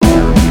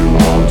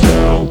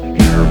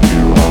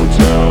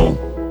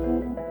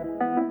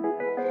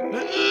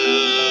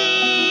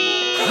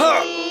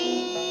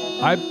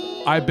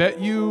I bet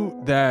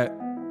you that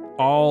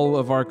all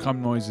of our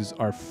cum noises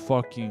are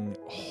fucking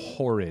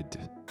horrid.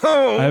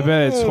 I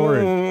bet it's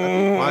horrid.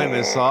 Mine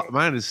is soft.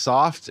 Mine is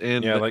soft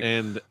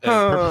and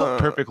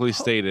perfectly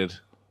stated.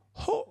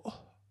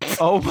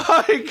 Oh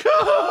my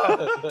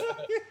god!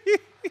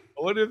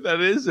 What if that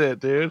is it,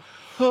 dude?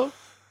 So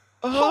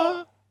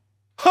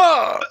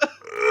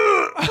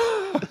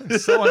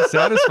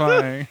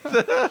unsatisfying.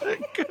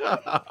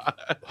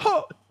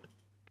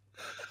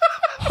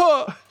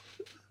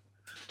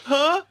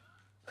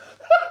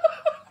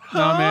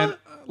 No, man.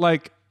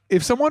 Like,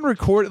 if someone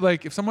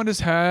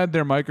just had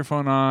their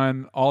microphone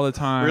on all the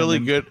time, a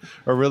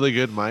really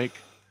good mic.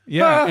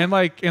 Yeah,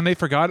 and they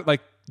forgot it.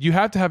 Like, you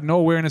have to have no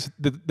awareness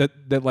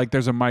that like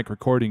there's a mic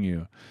recording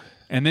you,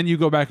 and then you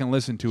go back and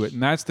listen to it,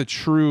 and that's the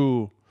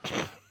true.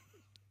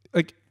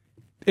 Like,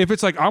 if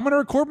it's like I'm gonna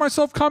record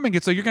myself coming,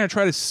 it's like you're gonna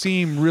try to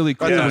seem really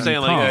cool. That's what I'm and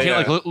saying. Like, calm. you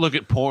can't like look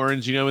at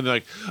porns, you know, and they're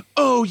like,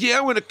 "Oh yeah,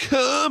 I'm gonna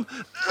come."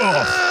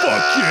 Oh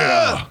fuck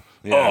yeah!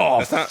 Yeah. Oh,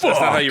 that's not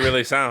how you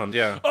really sound.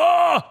 Yeah.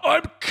 Oh,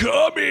 I'm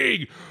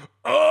coming.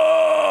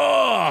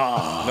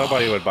 Oh,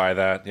 Nobody would buy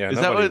that. Yeah. Is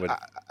nobody that what?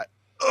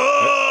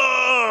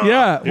 would.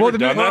 Yeah. You ever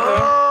done that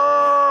though?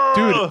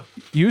 Dude,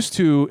 used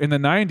to in the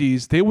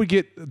 90s,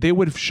 they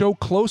would show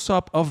close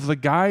up of the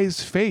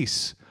guy's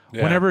face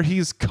whenever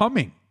he's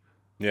coming.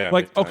 Yeah.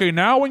 Like, okay,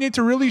 now we need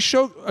to really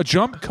show a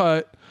jump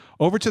cut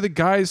over to the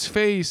guy's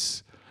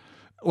face.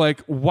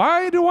 Like,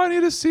 why do I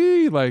need to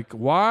see? Like,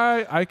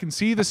 why? I can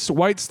see this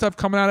white stuff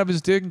coming out of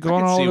his dick and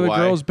going all over the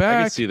girl's back.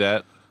 I can see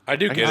that. I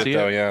do get it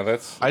though. Yeah,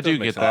 I do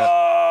get that.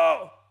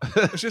 Oh!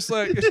 It's just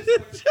like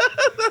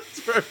That's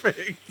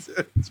perfect.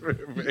 That's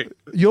perfect.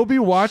 you'll be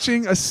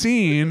watching a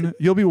scene,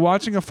 you'll be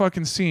watching a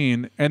fucking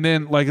scene, and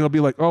then like it'll be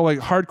like, oh, like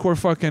hardcore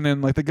fucking,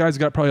 and like the guy's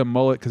got probably a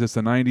mullet because it's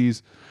the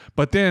 90s.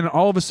 But then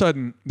all of a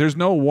sudden, there's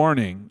no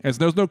warning, as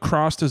there's no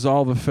cross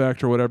dissolve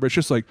effect or whatever. It's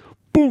just like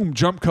boom,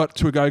 jump cut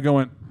to a guy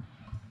going.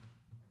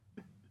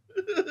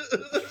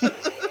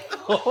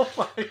 Oh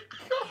my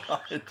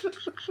god!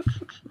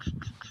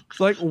 It's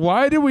like,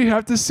 why do we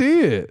have to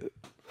see it?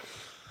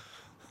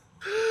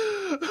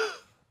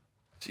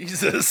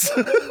 Jesus.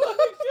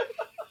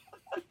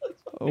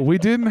 We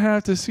didn't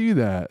have to see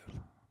that,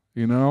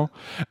 you know.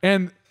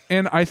 And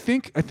I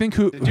think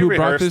who Did you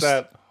brought rehearse this?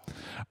 that?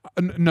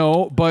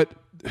 No, but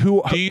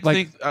who? Do you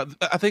like, think?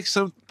 I think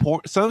some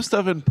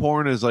stuff in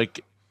porn is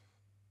like,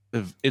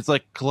 it's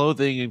like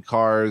clothing and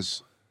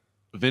cars,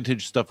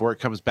 vintage stuff where it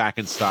comes back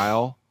in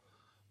style.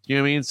 You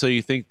know what I mean? So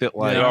you think that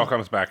like It all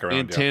comes back around.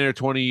 in 10 or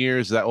 20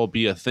 years that will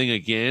be a thing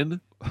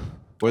again,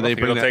 where they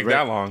bring it'll take that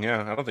that long.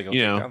 Yeah, I don't think it'll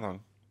you take know, that long.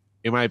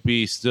 It might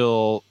be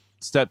still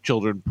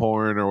stepchildren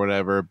porn or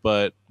whatever,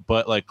 but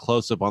like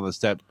close up on the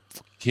step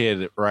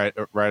kid right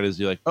as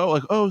you're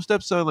like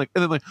stepson, like,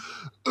 and then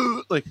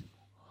like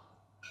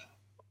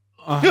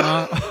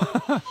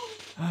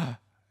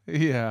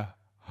yeah.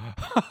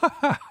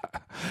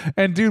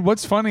 And dude,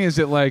 what's funny is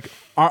that like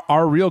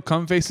our real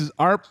cum faces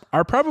are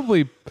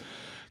probably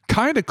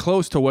kind of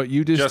close to what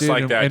you just did,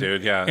 like that, and,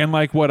 dude. Yeah, and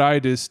like what I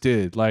just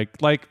did, like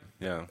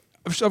yeah.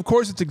 Of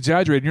course, it's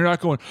exaggerated. You're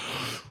not going,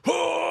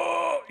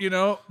 oh, you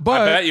know.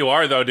 But I bet you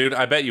are, though, dude.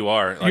 I bet you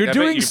are. Like, you're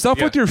doing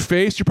stuff with your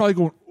face. You're probably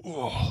going,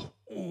 oh.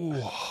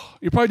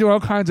 You're probably doing all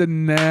kinds of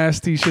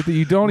nasty shit that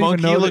you don't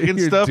even know that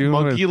you're doing.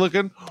 Monkey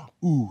looking.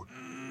 Ooh.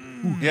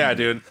 Yeah,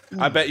 dude.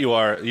 I bet you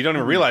are. You don't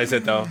even realize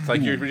it, though. It's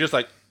like you're just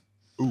like,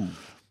 ooh.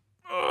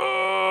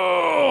 Oh.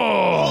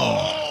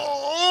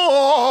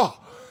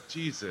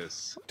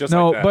 Jesus. Just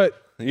no, like that.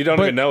 but you don't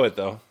even know it,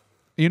 though.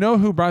 You know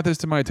who brought this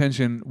to my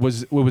attention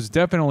was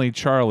definitely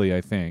Charlie, I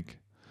think,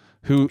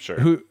 who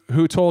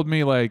told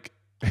me like,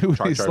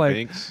 it's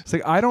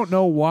like I don't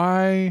know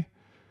why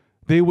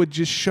they would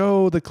just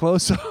show the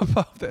close up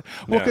of that.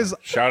 Well, because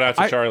shout out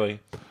to Charlie.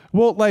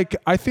 Well, like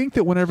I think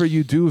that whenever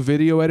you do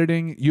video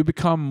editing, you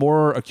become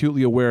more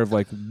acutely aware of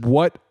what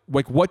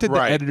did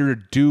the editor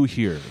do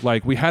here?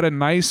 Like we had a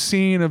nice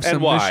scene of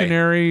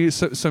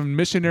some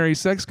missionary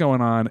sex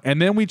going on,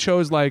 and then we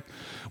chose like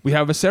we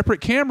have a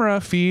separate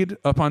camera feed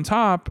up on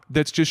top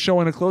that's just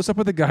showing a close up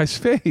of the guy's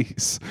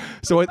face.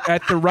 So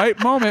at the right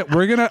moment,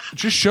 we're gonna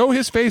just show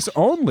his face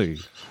only.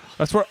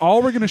 That's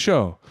all we're gonna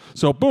show.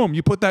 So boom,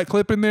 you put that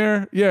clip in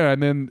there, yeah,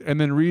 and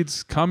then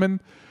Reed's coming.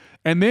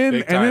 And then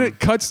it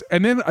cuts,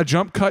 and then a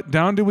jump cut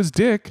down to his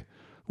dick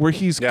where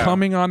he's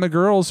coming on the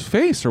girl's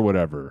face or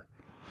whatever.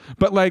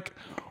 But like,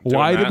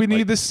 why do we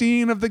need the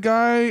scene of the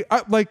guy?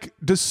 Like,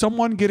 does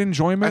someone get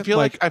enjoyment? I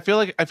feel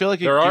like it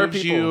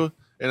gives you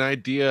an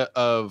idea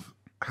of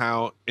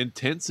how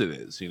intense it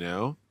is. You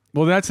know.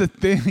 Well, that's the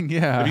thing.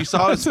 Yeah. If you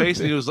saw his face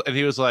and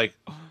he was like,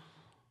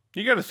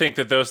 you got to think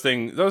that those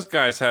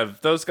guys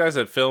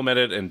that film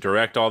edit and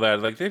direct all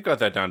that, like they've got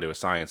that down to a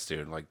science,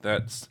 dude. Like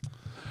that's.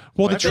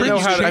 Well, the trick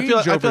is I feel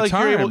like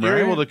time,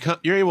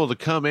 you're able to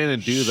come in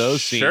and do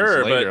those scenes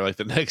later. But, like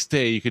the next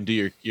day, you can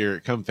do your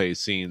cum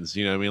face scenes.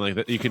 You know what I mean? Like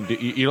that, you can do.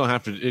 You don't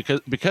have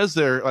to because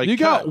they're like you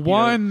got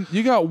one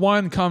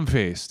cum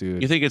face,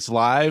 dude. You think it's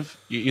live?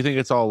 You think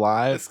it's all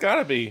live? It's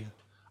gotta be.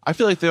 I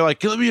feel like they're like,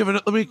 can I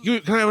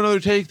have another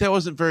take? That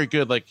wasn't very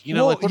good. Like, you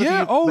know, well, like,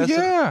 yeah, oh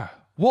yeah. Up?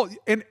 Well,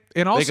 and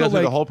also they go through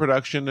like the whole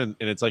production, and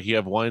it's like you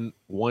have one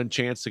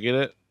chance to get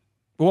it.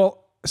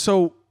 Well,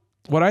 so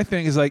what I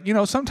think is like, you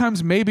know,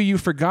 sometimes maybe you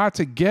forgot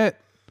to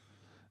get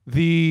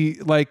the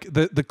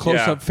close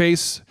up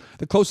face,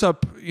 the close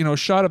up, you know,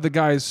 shot of the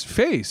guy's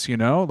face, you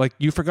know, like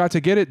you forgot to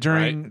get it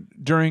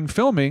during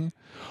filming.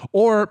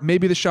 Or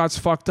maybe the shot's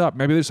fucked up.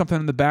 Maybe there's something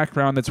in the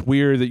background that's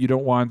weird that you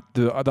don't want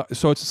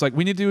so it's just like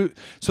we need to.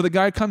 So the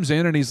guy comes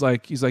in and he's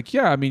like,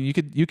 yeah, I mean, you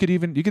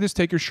could just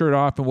take your shirt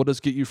off and we'll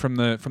just get you from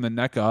the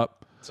neck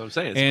up. So I'm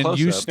saying, and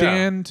you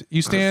stand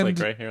like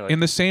right here, like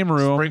in the same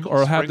room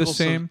or have the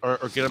same, or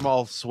get them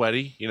all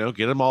sweaty, you know,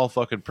 get them all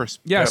fucking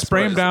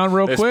spray them down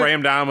real quick. Spray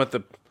them down with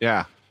the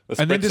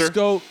and then just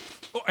go,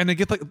 and then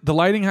get like the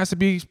lighting has to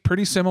be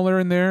pretty similar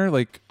in there.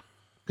 Like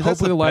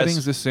hopefully the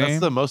lighting's the same.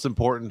 That's the most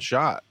important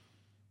shot.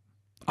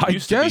 I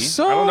guess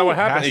so. I don't know what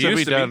happened. It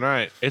used to be done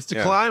right. It's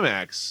the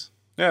climax.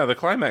 Yeah, the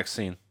climax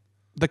scene.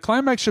 The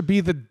climax should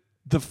be the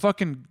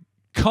fucking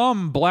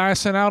cum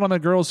blasting out on the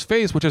girl's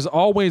face, which is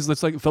always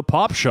it's like the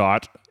pop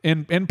shot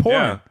in porn.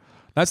 Yeah.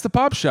 That's the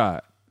pop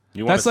shot.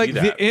 You want to see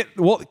that?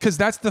 Well, because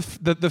that's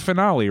the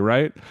finale,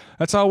 right?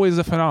 That's always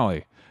the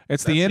finale.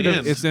 It's the end.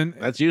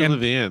 That's usually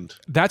the end.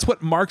 That's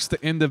what marks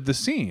the end of the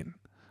scene.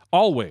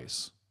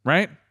 Always,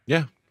 right?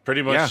 Yeah.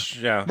 Pretty much,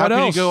 yeah. How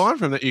can you go on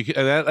from that?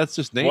 That's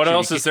just nature. What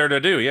else is there to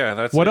do? Yeah,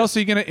 that's what else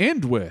are you going to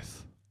end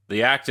with?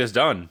 The act is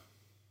done.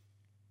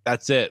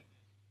 That's it.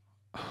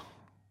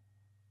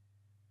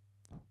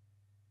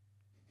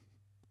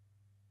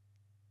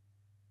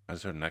 I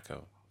just heard an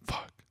echo.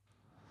 Fuck.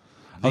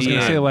 I was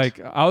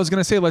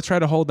gonna say let's try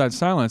to hold that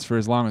silence for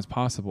as long as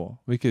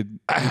possible. We could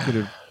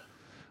have.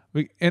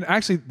 And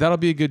actually, that'll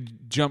be a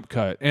good jump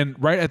cut. And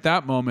right at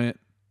that moment,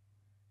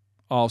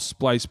 I'll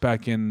splice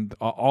back in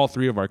all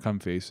three of our cum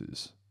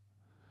faces.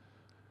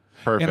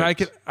 Perfect. And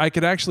I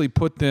could actually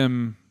put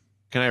them.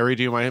 Can I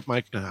redo my?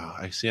 Oh,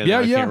 I see. Yeah.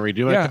 I can't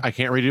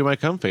redo my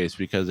cum face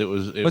because it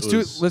was.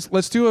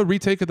 Let's do a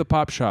retake of the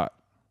pop shot.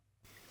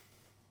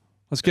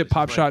 Let's get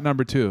pop shot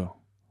number 2.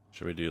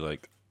 Should we do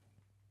like?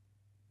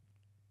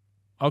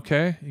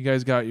 Okay, you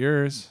guys got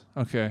yours.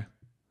 Okay.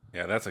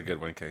 Yeah, that's a good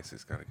one.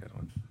 Casey's got a good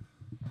one.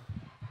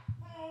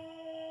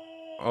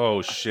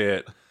 Oh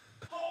shit.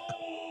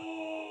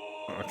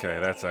 Okay,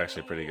 that's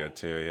actually pretty good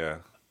too. Yeah.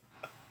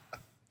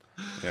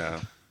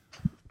 Yeah.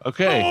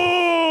 Okay.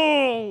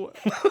 Oh!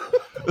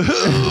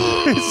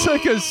 It's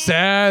like a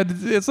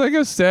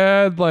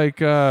sad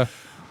like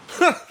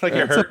like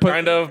it hurt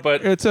kind of,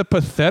 but it's a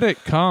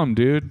pathetic cum,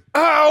 dude.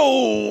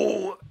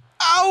 Ow!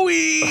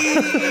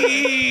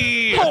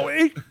 Owie! Oh,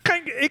 it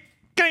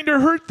kind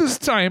of hurt this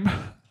time.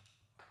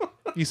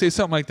 You say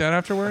something like that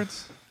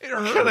afterwards? It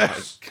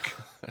hurt.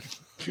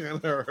 Kinda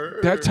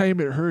hurt. That time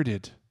it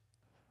hurted.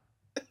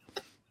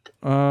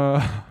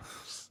 All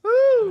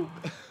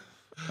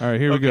right,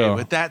 here we go.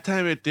 But that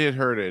time it did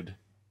hurted.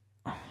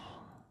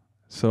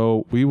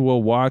 So we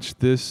will watch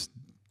this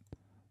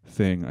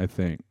thing, I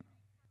think.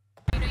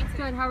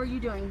 Good. How are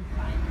you doing?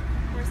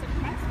 Where's the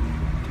press?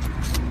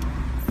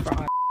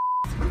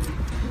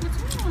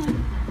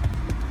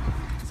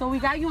 So we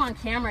got you on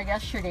camera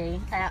yesterday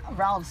at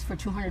Ralph's for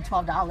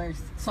 $212.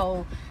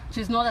 So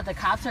just know that the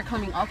cops are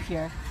coming up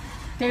here.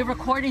 They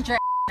recorded your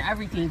and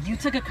everything. You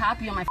took a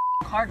copy of my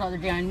car the other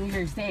day on New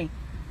Year's Day.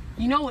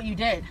 You know what you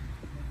did.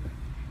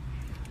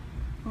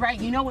 Right,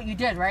 you know what you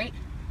did, right?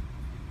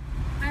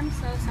 I'm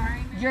so sorry.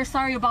 Man. You're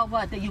sorry about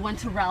what? That you went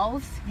to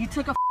Ralph's? You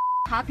took a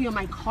copy of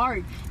my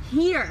card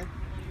here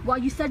while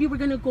you said you were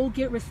gonna go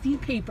get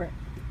receipt paper.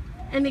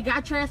 And they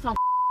got your ass on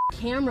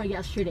camera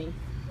yesterday.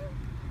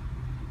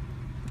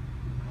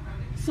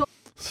 So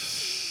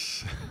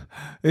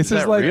is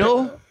that like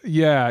real?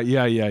 Yeah.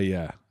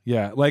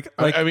 Like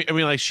I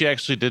mean, like she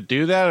actually did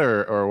do that,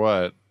 or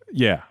what?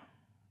 Yeah.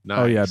 Nice.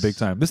 Oh yeah, big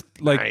time. This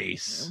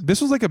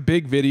This was like a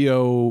big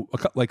video,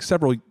 like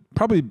several,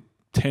 probably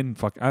 10.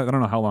 I don't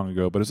know how long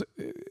ago, but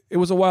it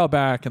was a while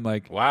back, and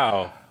like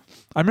wow.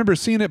 I remember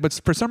seeing it, but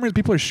for some reason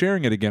people are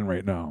sharing it again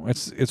right now.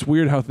 It's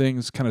weird how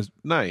things kind of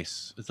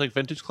nice. It's like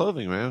vintage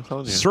clothing, man. I'm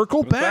telling you.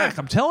 Circle back.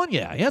 I'm telling you.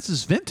 Yeah, this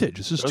is vintage.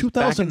 This is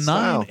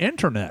 2009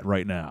 internet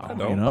right now. I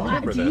don't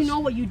remember this. You know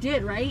what you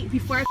did, right?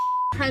 Before I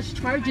press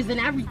charges and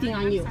everything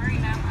on you. I'm sorry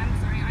now. I'm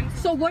sorry.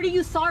 So what are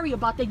you sorry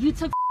about? That you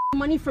took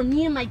money from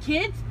me and my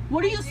kids?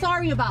 What are you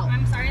sorry about?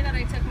 I'm sorry that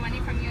I took money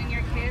from you and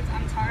your kids.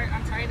 I'm sorry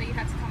that you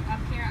had to come up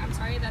here. I'm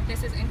sorry that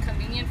this is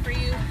inconvenient for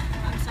you.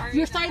 I'm sorry.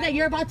 You're sorry that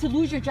you're about to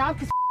lose your job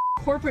because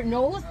corporate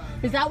knows?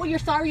 Is that what you're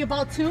sorry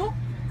about too?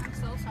 I'm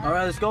so sorry. All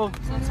right, let's go.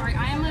 I'm so sorry.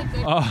 I am a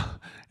good.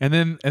 And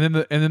then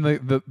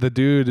the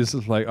dude is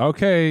just like,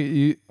 okay,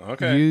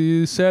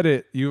 you said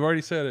it. You've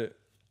already said it.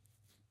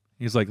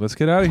 He's like, let's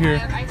get out of here.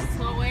 I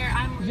swear,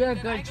 I'm really You're a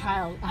good. good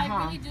child.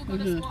 I really do go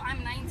to school.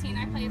 I'm 19.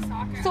 I play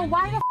soccer. So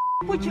why the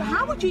would you?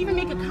 How would you even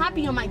make a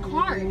copy of my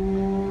card?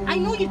 I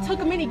knew you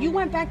took a minute. You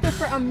went back there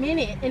for a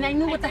minute, and I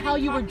knew what the hell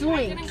you were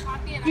doing.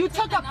 You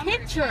took a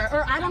picture,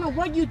 or I don't know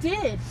what you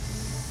did.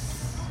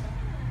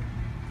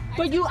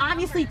 But you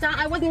obviously thought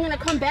I wasn't gonna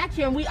come back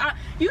here, and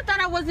you thought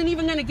I wasn't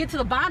even gonna get to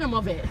the bottom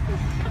of it.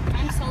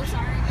 I'm so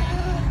sorry,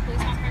 man. Please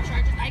don't press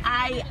charges.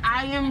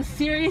 I am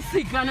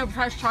seriously gonna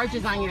press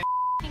charges on you.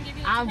 I can give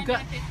you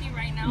 $250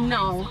 right now.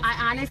 No,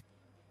 I honestly.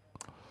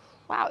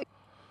 Wow.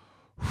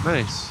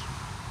 Nice.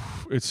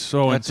 It's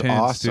so That's intense,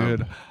 awesome.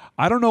 dude.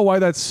 I don't know why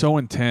that's so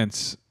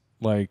intense.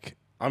 Like,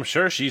 I'm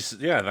sure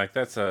like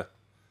that's a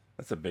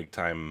big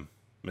time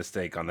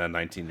mistake on that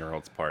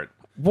 19-year-old's part.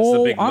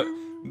 well, This is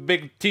a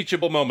big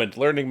teachable moment,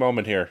 learning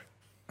moment here.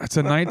 it's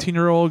a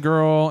 19-year-old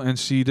girl, and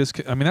she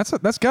just. I mean,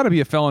 that's got to be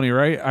a felony,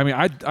 right? I mean,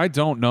 I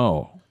don't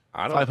know.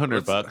 I don't.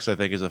 $500, I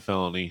think, is a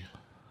felony.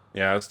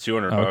 Yeah, it's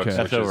 $200. Okay.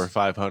 That's over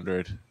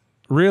 500.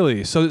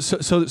 Really? So this is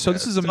a still a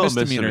misdemeanor.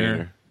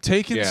 misdemeanor.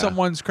 Taking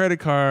someone's credit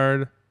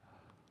card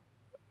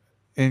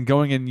and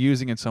going and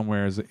using it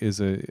somewhere is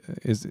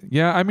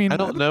yeah. I mean, I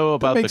don't know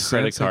about the makes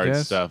credit sense, I card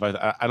guess. stuff.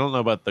 I don't know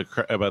about like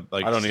I don't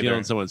stealing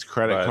either. someone's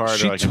credit But card.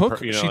 She or like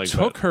took you know, she like,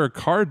 took her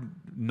card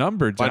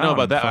number down. I know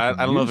about that. I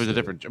fucking don't know if there's a used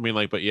it. different. I mean,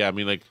 like, but yeah, I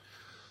mean, like,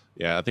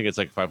 yeah, I think it's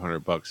like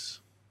 $500.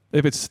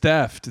 If it's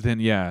theft,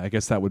 then yeah, I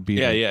guess that would be.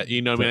 Yeah, the- yeah.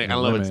 You know what I mean? the I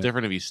don't know if it's limit.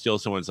 different if you steal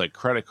someone's like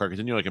credit card because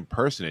then you're like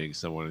impersonating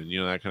someone and you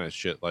know that kind of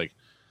shit. Like,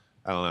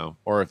 I don't know,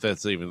 or if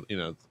that's even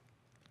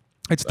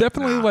It's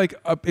definitely like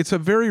it's a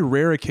very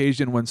rare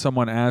occasion when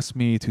someone asks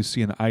me to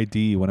see an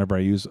ID whenever I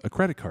use a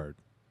credit card.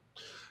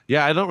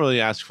 Yeah, I don't really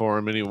ask for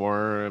them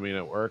anymore. I mean,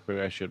 at work, maybe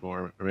I should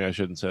more. Maybe I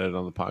shouldn't say it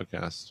on the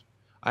podcast.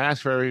 I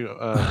ask for every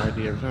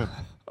ID every time.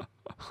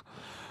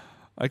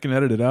 I can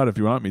edit it out if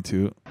you want me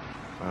to.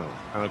 I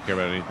don't care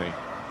about anything.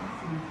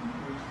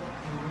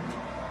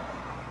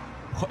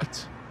 What?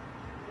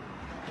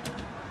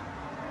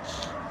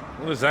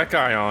 What is that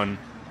guy on?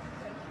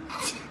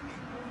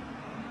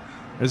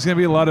 There's gonna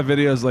be a lot of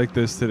videos like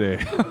this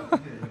today.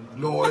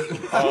 Lord.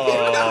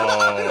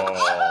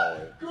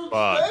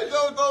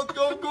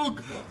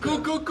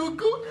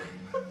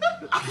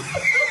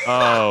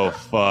 Oh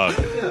fuck!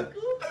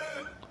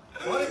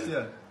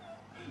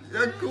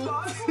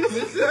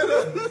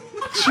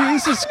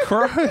 Jesus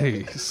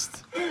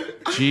Christ!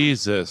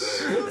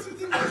 Jesus.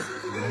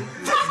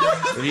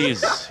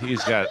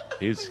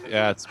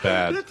 That's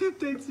bad.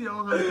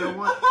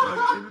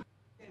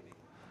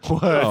 What?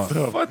 What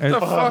the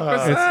fuck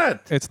was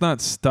that? It's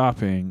not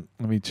stopping.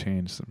 Let me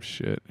change some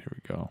shit. Here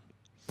we go.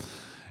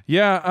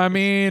 Yeah, I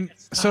mean,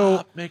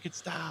 so Make it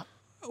stop.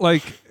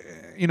 like,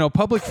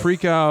 Public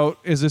Freakout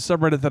is a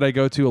subreddit that I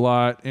go to a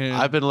lot. And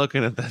I've been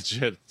looking at that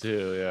shit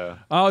too. Yeah.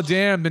 oh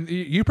damn! Then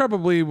you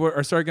probably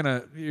you're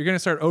gonna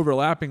start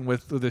overlapping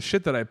with the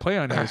shit that I play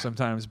on here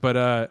sometimes. But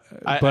I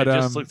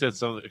just looked at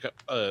some.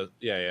 But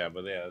yeah.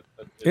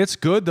 it's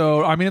good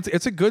though. I mean,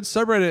 it's a good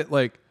subreddit.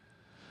 Like,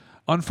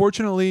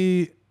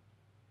 unfortunately,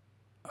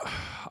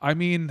 I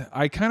mean,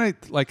 I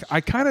don't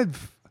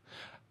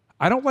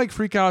like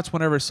freakouts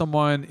whenever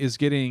someone is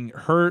getting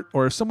hurt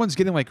or if someone's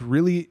getting like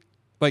really.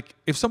 Like,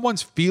 if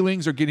someone's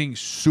feelings are getting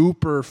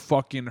super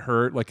fucking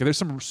hurt, like if there's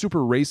some super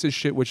racist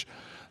shit, which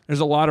there's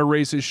a lot of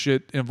racist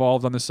shit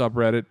involved on the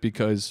subreddit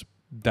because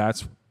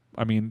these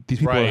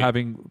people are Right.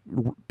 having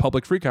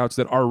public freakouts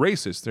that are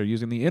racist. They're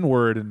using the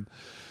N-word and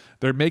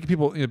they're making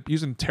people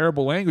using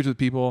terrible language with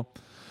people.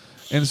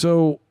 And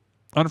so,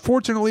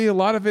 unfortunately, a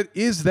lot of it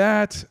is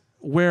that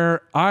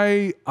where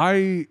I'm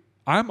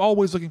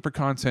always looking for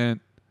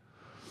content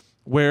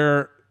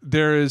where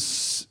there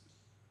is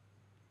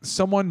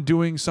someone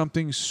doing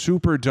something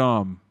super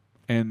dumb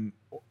and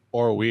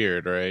Or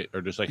weird, right?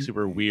 Or just like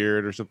super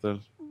weird or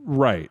something.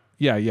 right.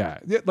 Yeah.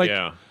 Like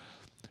Yeah.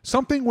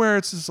 something where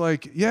it's just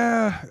like,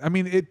 yeah, I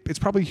mean, it's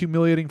probably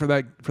humiliating for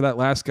that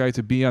last guy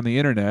to be on the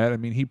internet. I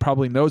mean, he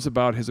probably knows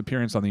about his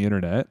appearance on the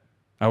internet.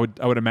 I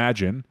would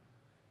imagine.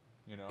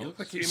 He looked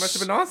like he must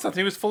have been on something.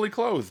 He was fully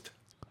clothed.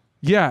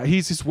 Yeah,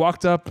 he's just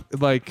walked up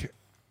like.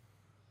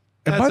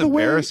 And That's by the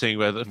way, embarrassing,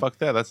 but fuck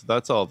that.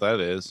 That's all that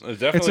is. It's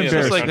definitely It's in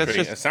this embarrassing.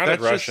 country. It sounded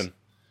that's Russian.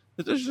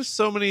 There's just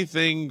so many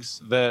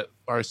things that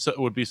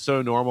would be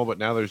so normal, but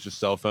now there's just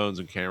cell phones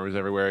and cameras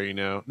everywhere.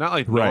 Not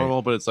like Right.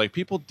 normal, but it's like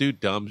people do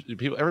dumb.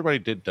 Everybody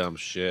did dumb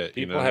shit.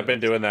 People have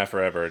been doing that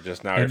forever.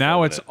 Just now, and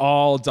now it's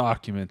all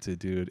documented,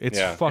 dude. It's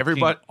Yeah. fucking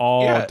Everybody-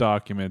 all yeah.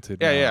 documented.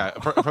 Yeah, now.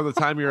 yeah. From the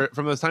time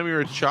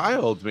you're a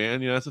child,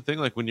 man. That's the thing.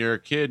 Like when you're a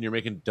kid and you're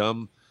making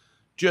dumb,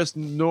 just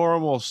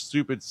normal,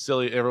 stupid,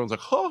 silly. Everyone's like,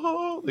 ho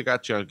ho. They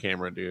got you on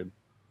camera, dude.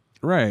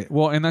 Right.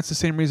 Well, and that's the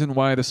same reason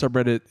why the same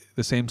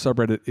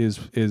subreddit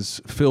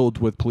is filled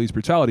with police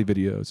brutality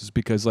videos. Is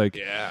because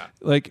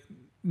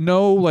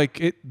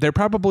there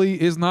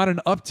probably is not an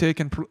uptick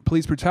in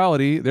police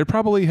brutality. There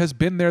probably has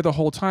been there the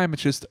whole time.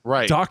 It's just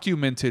Right.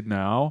 documented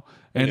now,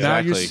 and now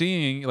you're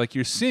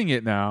seeing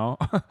it now,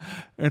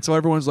 and so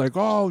everyone's like,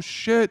 oh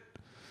shit.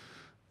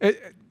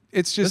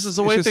 It's just This is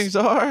the way things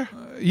are.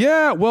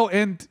 Yeah. Well,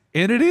 and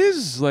it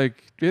is the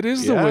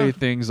Yeah. way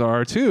things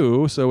are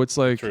too. So it's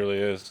like. It truly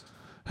is.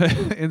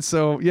 and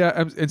so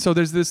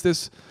there's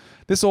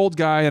this old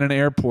guy at an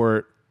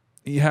airport.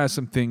 He has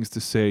some things to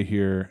say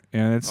here,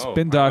 and it's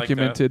been I like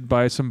documented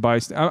by some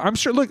bystanders. I'm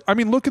sure.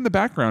 Look in the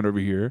background over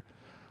here.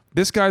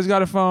 this guy's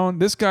got a phone.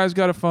 This guy's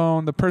got a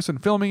phone. The person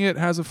filming it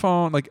has a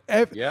phone. Like,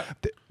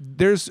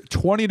 there's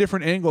 20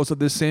 different angles of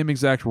this same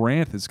exact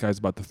rant this guy's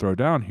about to throw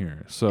down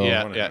here. So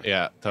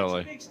yeah,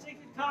 totally. Big stinking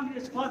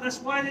communist club. That's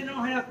why they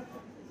don't have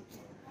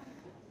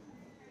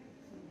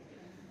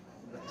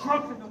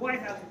Trump in the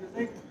White House,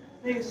 because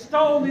they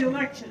stole the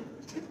election.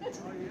 He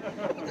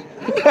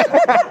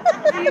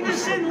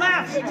just didn't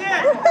laugh. He did.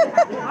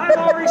 I've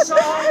already saw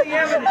all the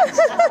evidence.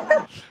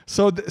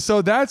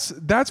 So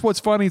that's what's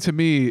funny to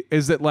me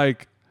is that,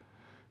 like,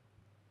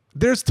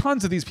 there's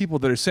tons of these people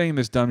that are saying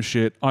this dumb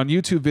shit on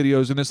YouTube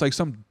videos, and it's like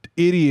some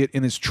idiot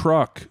in his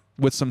truck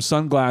with some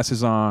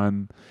sunglasses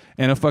on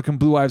and a fucking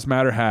Blue Lives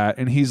Matter hat,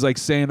 and he's like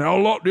saying,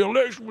 "Oh, look, the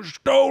election was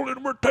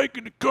stolen. We're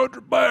taking the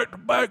country back to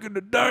back in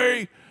the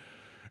day,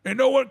 and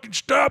no one can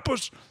stop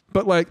us."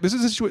 But like, this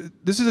is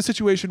a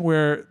situation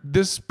where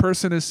this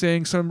person is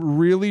saying some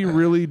really,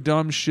 really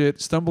dumb shit,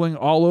 stumbling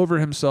all over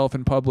himself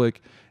in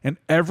public, and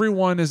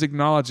everyone is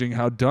acknowledging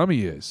how dumb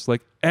he is.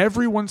 Like,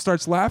 everyone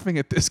starts laughing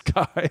at this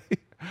guy.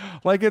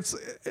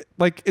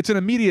 it's an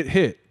immediate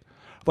hit.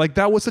 Like,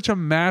 that was such a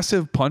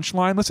massive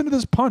punchline. Listen to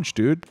this punch,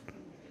 dude.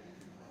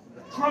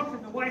 Trump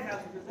in the White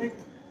House, because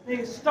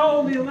they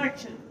stole the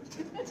election.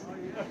 He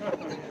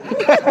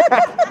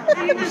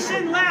just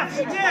didn't laugh.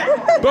 He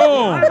did.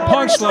 Boom!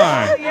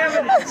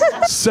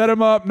 Punchline. Set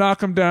him up,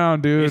 knock him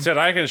down, dude. He said,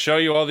 "I can show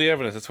you all the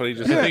evidence." That's what he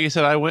just said. I think he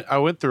said, "I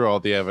went through all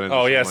the evidence."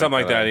 Oh yeah, something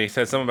like that. He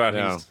said something about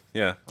his.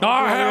 Yeah.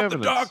 I have the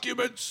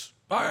documents.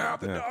 I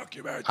have the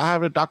documents. I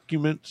have the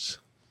documents.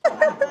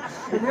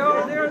 They're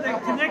over there. They're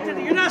connected.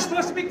 You're not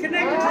supposed to be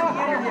connected to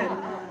the internet.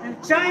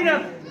 And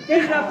China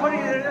ended up putting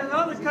it in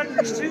other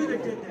countries too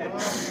that did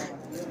that.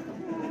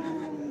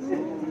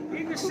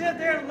 You can sit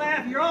there and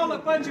laugh. You're all a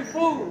bunch of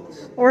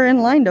fools. We're in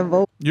line to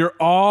vote. You're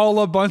all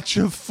a bunch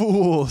of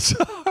fools.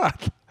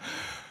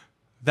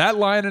 That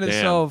line in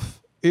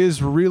itself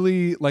is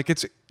really, like,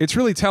 it's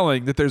really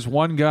telling that there's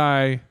one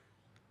guy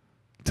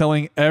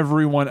telling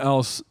everyone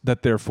else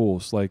that they're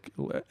fools. Like,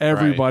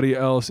 everybody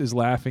else is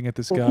laughing at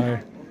this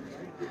guy.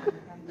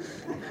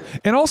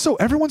 And also,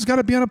 everyone's got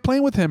to be on a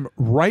plane with him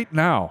right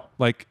now.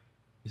 Like,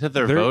 he said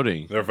they're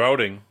voting. They're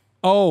voting.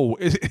 Oh,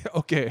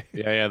 okay.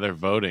 Yeah, they're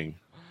voting.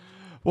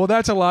 Well,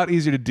 that's a lot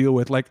easier to deal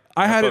with. Like,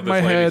 I had it in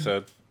my head.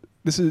 Said.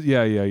 This is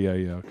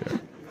okay.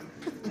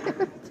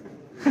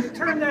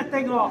 Turn that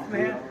thing off,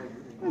 man.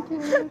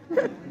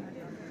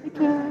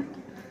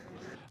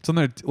 It's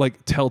another,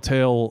 like,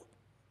 telltale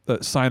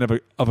sign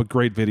of a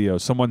great video.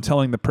 Someone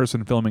telling the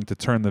person filming to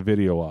turn the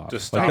video off.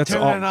 Just stop. Like,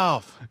 turn it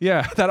off.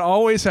 Yeah, that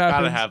always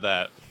happens. Gotta have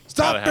that.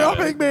 Stop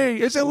filming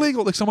me! It's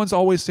illegal. Like, someone's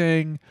always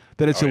saying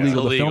that it's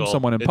illegal to film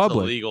someone in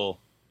public. It's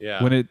illegal.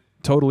 Yeah. When it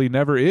totally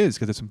never is,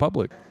 because it's in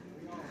public.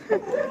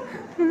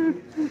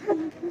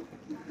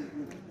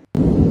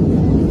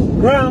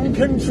 Ground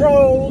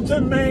control to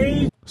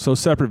me. So,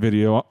 separate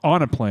video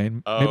on a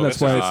plane. Oh, maybe that's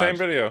This why. is the same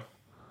video.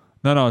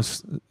 No,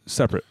 it's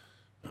separate.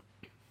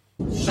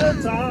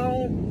 Shut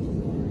on.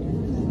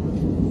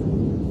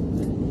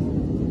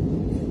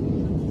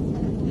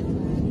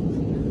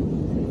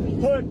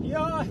 Put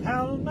your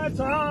helmets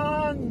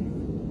on.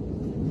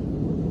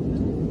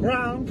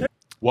 Ground.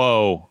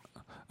 Whoa.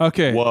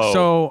 Okay.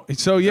 Whoa.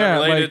 So yeah,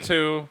 related like,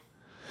 to.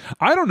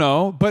 I don't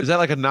know, but Is that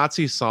like a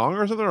Nazi song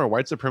or something, or a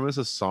white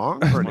supremacist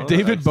song? Or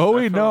David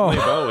Bowie? No.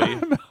 Bowie.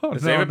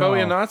 Is David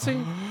Bowie a Nazi?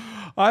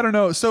 I don't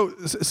know. So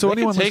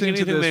anyone listening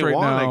to this right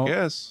now, I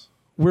guess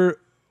we're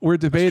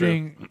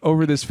debating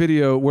over this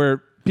video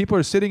where people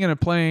are sitting in a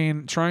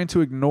plane trying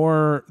to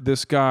ignore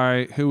this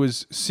guy who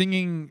was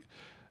singing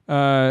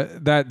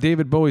that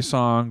David Bowie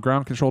song,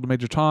 "Ground Control to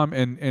Major Tom,"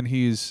 and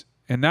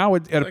now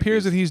it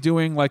appears that he's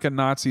doing like a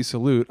Nazi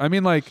salute. I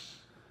mean, like,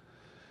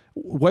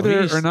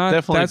 whether or not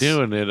definitely that's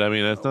doing it. I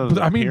mean, that's not.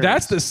 I mean,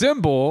 that's the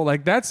symbol.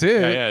 Like, that's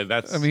it. Yeah,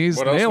 that's. I mean, he's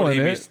What else would nailing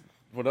he be? it.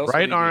 What else Right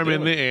would he be arm in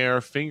doing? the air,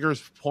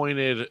 fingers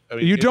pointed. I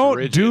mean, You it's don't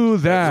rigid. do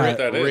That's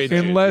that what that is.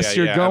 unless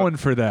Yeah, you're I going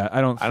for that.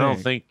 I don't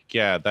think.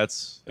 Yeah,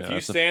 that's. If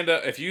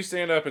you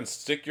stand up and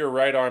stick your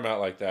right arm out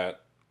like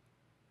that,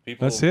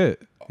 people That's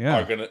it. Yeah.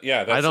 are gonna.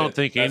 Yeah, that's I don't it.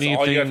 think That's all you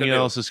have to anything do.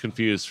 else is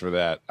confused for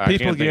that. I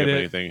People can't think get of it.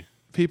 anything.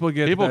 People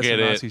get People that's get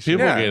the it. Nazi shit.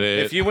 People Yeah, get it.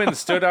 if you went and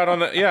stood out on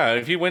the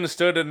if you went and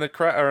stood in the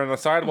or on the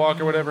sidewalk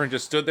or whatever and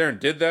just stood there and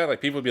did that, like,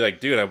 people would be like,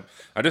 dude,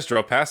 I just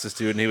drove past this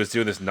dude and he was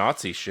doing this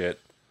Nazi shit.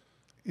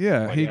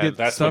 Yeah, he gets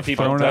that's stuff what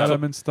people- thrown that's at what-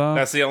 him and stuff.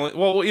 That's the only.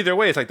 Well, either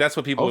way, it's like that's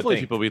what people Hopefully, would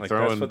think. people be Like,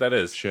 throwing that's what that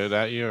is. shit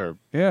at you or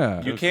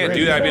Yeah. You can't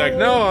do that. I'd be like,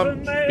 no,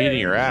 I'm. beating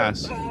your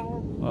ass.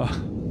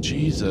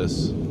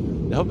 Jesus.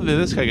 I hope that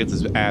this guy gets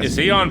his ass. Is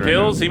he on beat right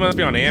pills? now. He must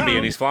be on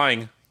Ambien. He's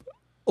flying.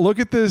 Look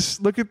at this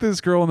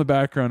girl in the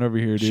background over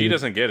here, dude. She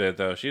doesn't get it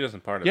though. She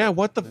doesn't part of Yeah, it.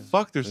 what the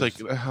fuck? There's like.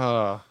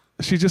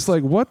 She's just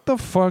like, what the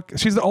fuck?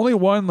 She's the only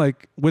one,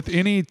 like, with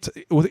any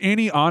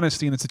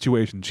honesty in the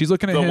situation. She's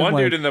looking at The him one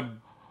like, dude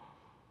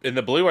in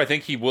the blue, I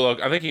think he at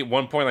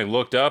one point like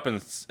looked up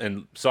and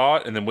saw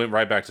it and then went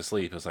right back to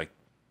sleep. It was like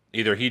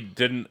either he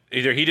didn't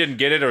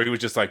get it or he was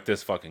just like,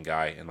 this fucking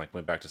guy, and like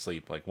went back to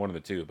sleep. Like, one of the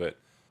two. But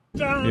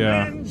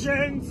yeah.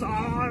 Engines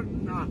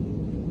on.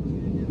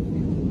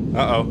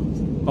 uh-oh.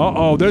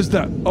 Uh-oh, there's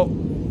that. Oh,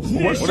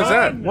 what is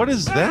that? What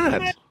is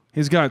that?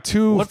 He's got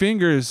two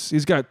fingers.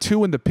 He's got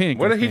two in the pink.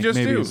 What did he just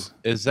do?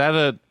 Is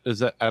that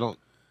I don't.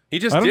 He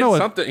just did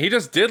something. He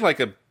just did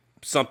like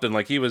something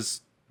like he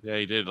was. Yeah,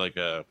 he did like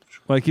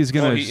he's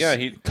gonna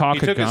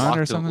cock a gun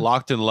or something.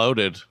 Locked and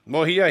loaded.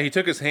 Well, he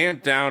took his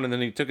hand down and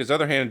then he took his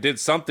other hand and did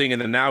something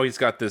and then now he's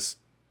got this.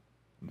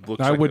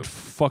 I would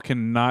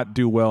fucking not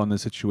do well in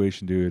this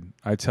situation, dude.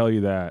 I tell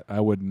you that. I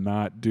would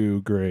not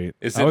do great.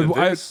 Is it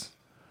this?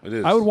 It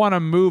is. I would want to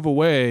move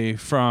away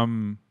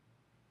from.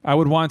 I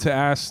would want to,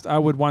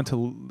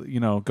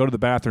 go to the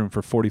bathroom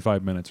for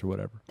 45 minutes or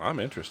whatever. I'm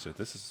interested.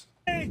 This is.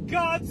 May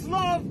God's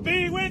love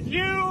be with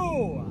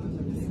you.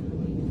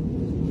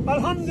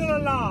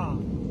 Alhamdulillah.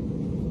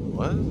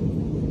 What?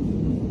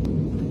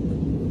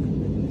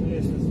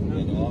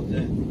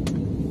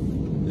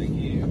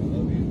 Thank you. I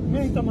love you.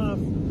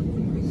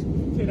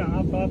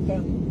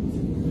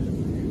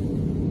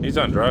 He's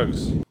on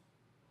drugs.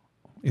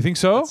 You think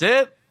so?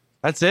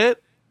 That's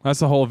it. That's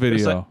the whole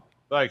video.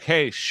 Like,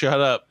 hey, shut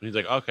up. And he's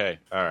like, okay,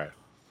 all right.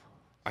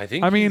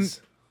 I mean,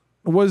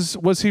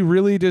 was he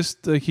really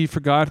just like he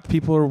forgot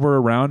people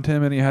were around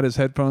him and he had his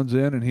headphones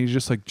in and he's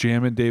just like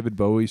jamming David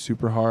Bowie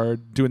super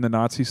hard, doing the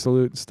Nazi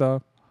salute and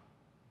stuff?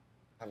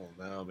 I don't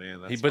know, man.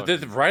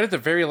 Right at the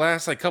very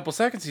last like couple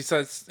seconds, he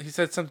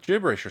said some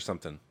gibberish or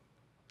something.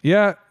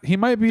 Yeah, he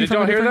might be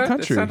from a different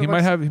country. He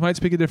like... might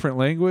speak a different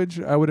language.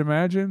 I would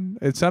imagine.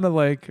 It sounded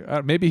like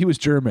maybe he was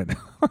German.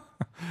 I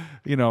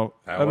don't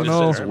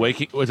know.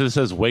 It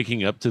says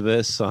waking up to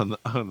this on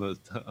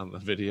the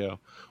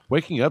video.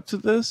 Waking up to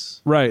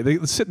this? Right.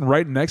 They're sitting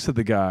right next to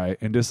the guy,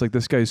 and just like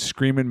this guy's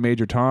screaming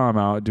Major Tom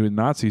out doing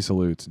Nazi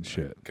salutes and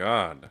shit.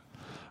 God,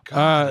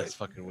 that's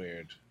fucking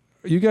weird.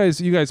 You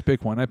guys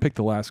pick one. I picked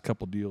the last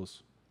couple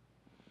deals.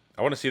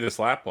 I want to see the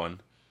slap one.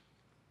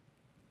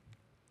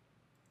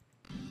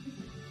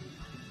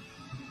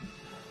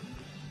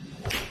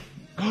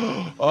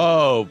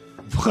 Oh,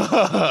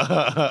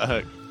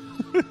 fuck.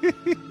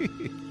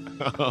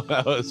 Oh,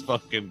 that was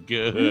fucking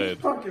good. You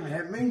fucking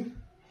hit me.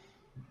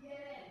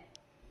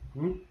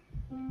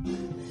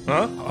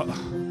 Huh?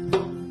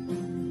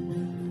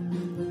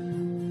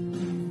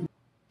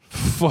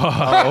 Fuck.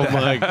 Oh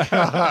my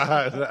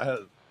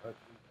god. That's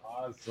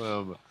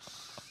awesome.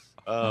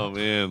 Oh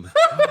man.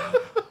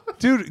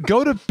 Dude,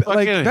 go to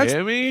like that's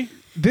hit me?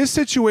 This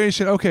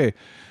situation, okay.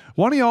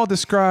 Why don't y'all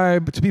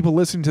describe to people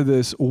listening to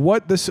this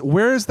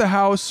where is the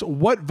house?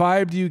 What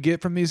vibe do you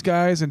get from these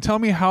guys? And tell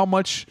me how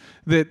much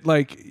that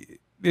like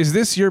is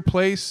this your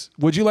place?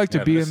 Would you like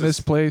to be in this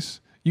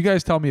place? You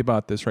guys tell me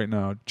about this right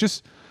now.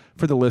 Just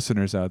for the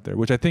listeners out there,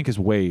 which I think is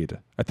Wade.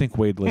 I think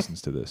Wade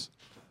listens to this.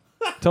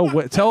 Tell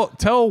Wade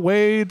tell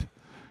Wade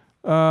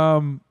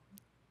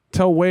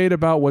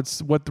about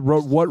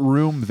what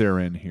room they're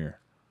in here.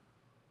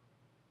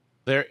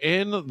 They're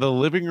in the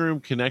living room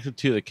connected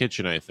to the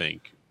kitchen, I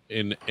think.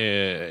 And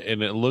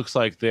it looks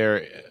like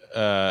they're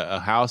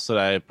a house that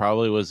I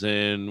probably was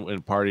in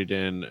and partied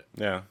in.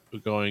 Yeah,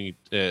 going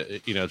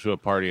to a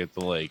party at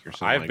the lake or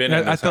something. I've been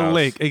at the house.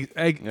 lake.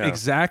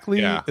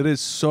 Exactly. Yeah. It is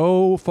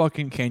so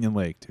fucking Canyon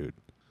Lake, dude.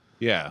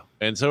 Yeah,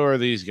 and so are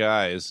these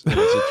guys in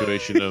a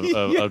situation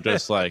of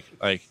just like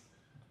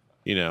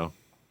yeah,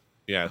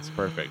 it's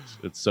perfect.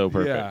 It's so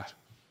perfect. Yeah.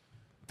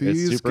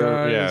 These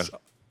guys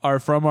are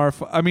from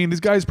these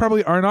guys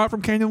probably are not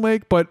from Canyon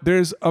Lake, but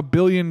there's a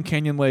billion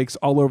Canyon Lakes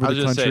all over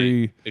the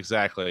country.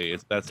 Exactly.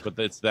 It's that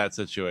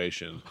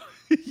situation.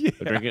 Yeah.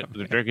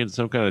 They're drinking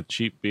some kind of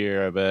cheap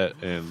beer, I bet,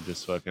 and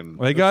just fucking.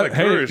 They got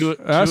I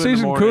see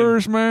some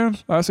Coors, man.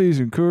 I see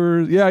some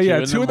Coors.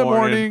 Yeah. 2 in the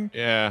morning.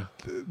 Yeah.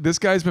 This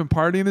guy's been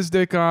partying his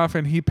dick off,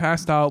 and he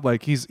passed out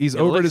like he's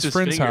over at his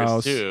friend's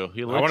house. Too.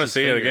 I want to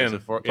see it again.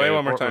 Play it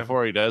one more time.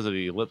 Before he does it,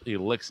 he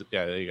licks it.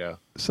 Yeah, there you go.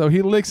 So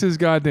he licks his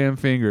goddamn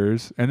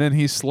fingers, and then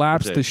he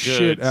slaps the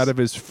shit out of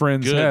his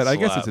friend's head. I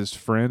guess it's his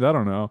friend. I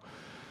don't know.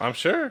 I'm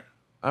sure.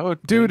 I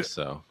would think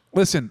so.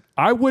 Listen,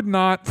 I would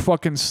not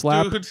fucking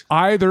slap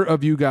either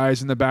of you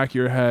guys in the back of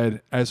your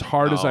head as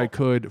hard as I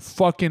could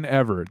fucking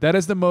ever. That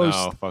is the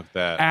most fuck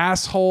that.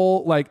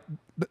 Asshole, like,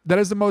 that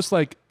is the most,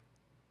 like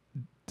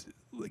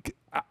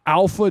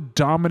alpha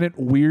dominant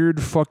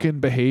weird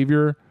fucking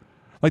behavior.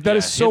 Like, that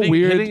is so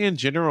weird. Hitting in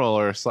general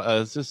it's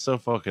just so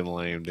fucking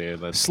lame,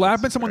 dude.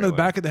 Slapping someone in the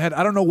back of the head,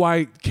 I don't know why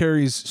it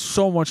carries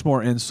so much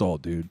more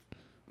insult, dude.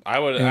 I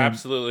would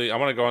absolutely. I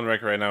want to go on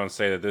record right now and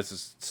say that this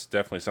is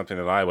definitely something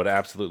that I would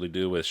absolutely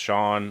do with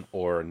Sean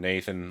or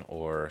Nathan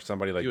or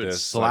somebody like you would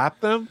this. Slap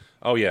them?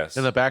 Oh yes,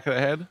 in the back of the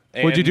head.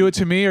 And would you do it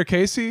to me or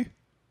Casey?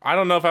 I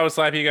don't know if I would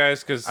slap you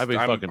guys because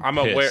I'm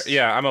aware.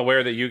 Yeah, I'm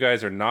aware that you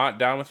guys are not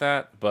down with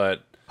that,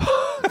 but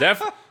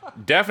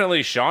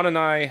definitely Sean and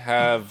I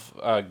have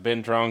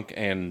been drunk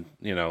and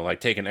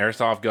like taking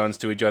airsoft guns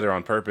to each other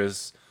on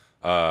purpose.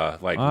 I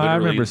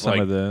remember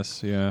some of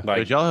this. Yeah,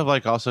 but y'all have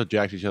like also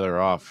jacked each other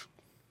off.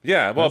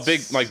 Yeah, well,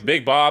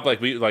 Big Bob,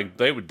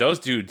 those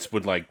dudes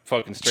would like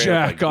fucking straight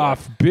jack up,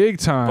 off big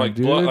time, like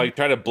dude.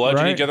 try to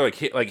bludgeon each other,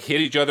 like hit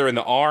each other in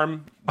the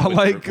arm,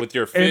 with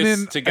your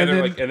fists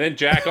together, and then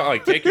jack off,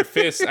 like take your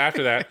fists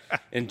after that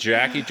and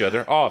jack each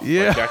other off.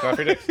 Yeah. Like jack off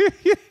your dick.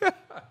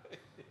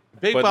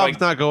 Big Bob's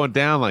not going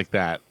down like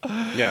that.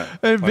 Yeah.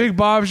 And Big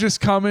Bob's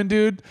just coming,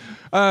 dude.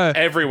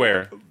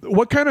 Everywhere.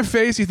 What kind of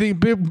face you think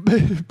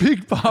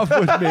Big Bob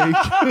would make?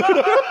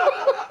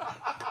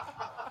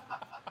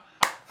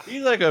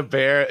 He's like a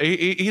bear.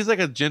 He's like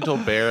a gentle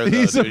bear. Though,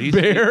 He's a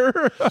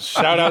bear.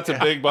 Shout out to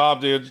Big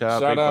Bob, dude.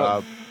 Shout out Big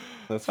Bob.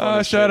 That's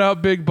funny shout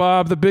out Big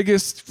Bob, the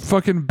biggest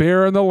fucking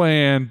bear in the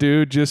land,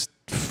 dude. Just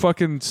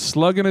fucking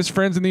slugging his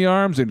friends in the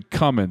arms and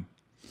coming.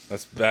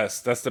 That's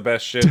best. That's the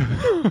best shit.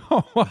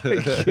 Oh my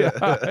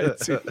god.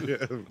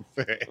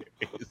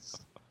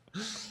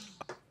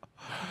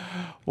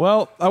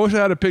 Well, I wish I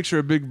had a picture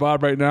of Big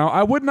Bob right now.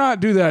 I would not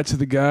do that to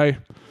the guy.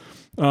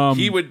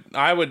 He would.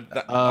 I would.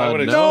 I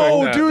would.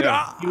 No, that, dude.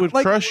 yeah. He would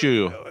crush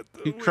you.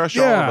 He'd crush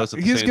all of us. At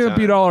the he's same gonna time.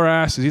 beat all our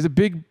asses. He's a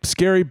big,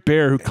 scary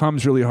bear who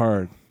comes really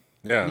hard.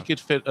 Yeah. He could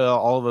fit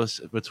all of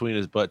us between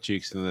his butt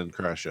cheeks and then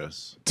crush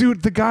us.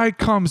 Dude, the guy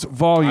comes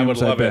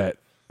volumes. I bet.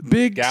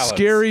 Big, Gallons.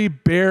 scary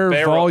bear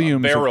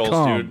volumes. Barrels, of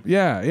cum. dude.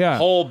 Yeah.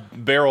 Whole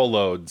barrel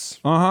loads.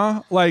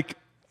 Like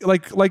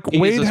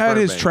Wade had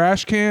his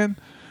trash can.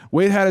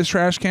 We're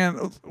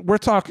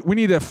talking. We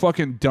need a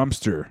fucking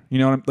dumpster. You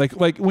know, what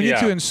like we need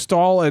to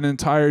install an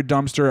entire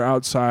dumpster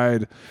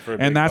outside,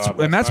 and that's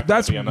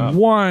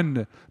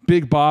one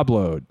Big Bob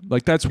load.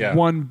 Like that's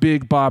one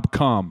Big Bob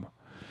cum.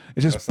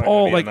 It's just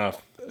all like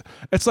enough.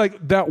 It's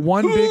like that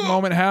one big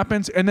moment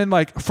happens, and then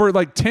like for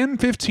like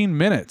 10-15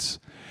 minutes,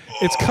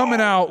 it's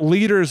coming out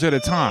liters at a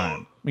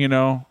time. You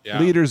know,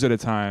 liters at a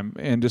time,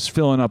 and just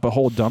filling up a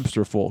whole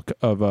dumpster full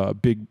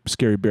of big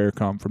scary bear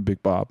cum from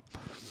Big Bob.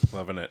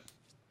 Loving it.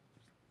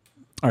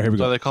 All right, here we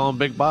go. So they call him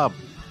Big Bob.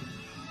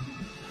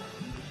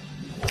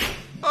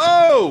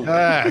 Oh!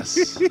 Yes.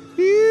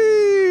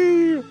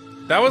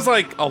 That was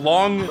like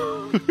along.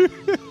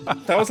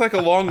 That was like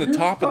along the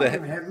top of the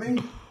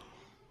head.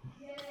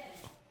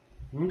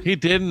 He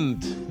didn't.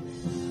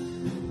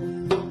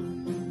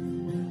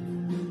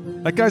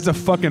 That guy's a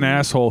fucking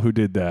asshole who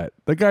did that.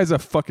 That guy's a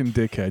fucking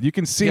dickhead. You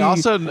can see. He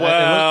also,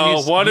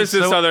 well, what has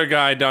this other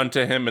guy done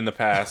to him in the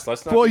past?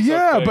 Let's not. Well, be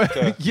so quick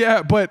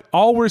to... but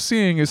all we're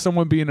seeing is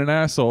someone being an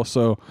asshole.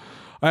 So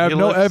I have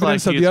no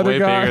evidence of the other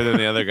guy. He's way bigger than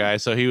the other guy,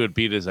 so he would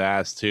beat his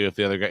ass too. If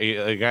the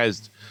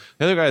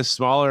other guy's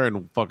smaller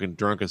and fucking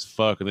drunk as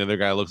fuck, and the other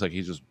guy looks like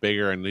he's just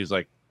bigger, and he's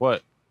like,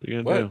 "What? What are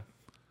you gonna do?"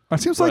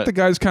 It seems like the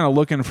guy's kind of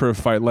looking for a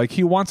fight. Like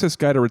he wants this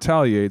guy to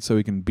retaliate so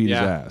he can beat his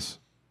ass.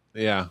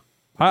 Yeah.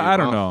 I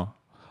don't know.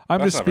 I'm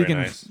That's just not very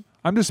speaking. nice.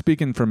 I'm just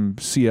speaking from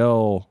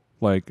CL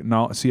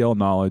CL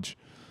knowledge.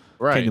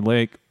 Right. Canyon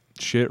Lake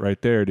shit right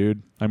there,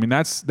 dude. I mean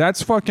that's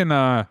fucking.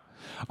 I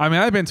mean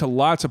I've been to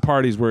lots of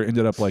parties where it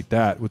ended up like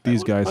that with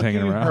these guys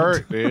hanging around.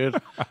 Hurt, dude.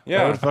 Yeah.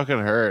 That would fucking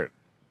hurt.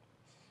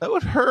 That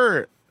would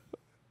hurt.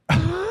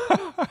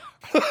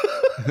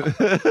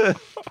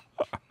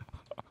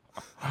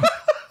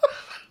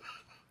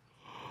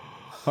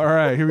 All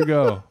right, here we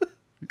go.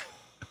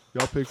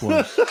 Y'all pick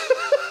one.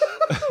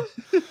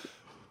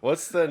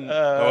 What's the?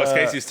 It's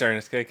Casey's turn.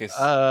 It's Casey's.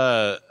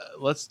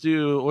 Let's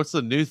do. What's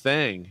the new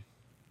thing?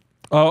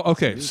 Oh,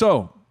 okay.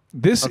 So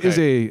this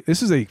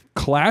is a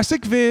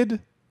classic vid,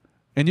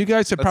 and you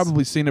guys have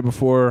probably seen it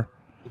before.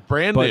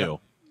 Brand new.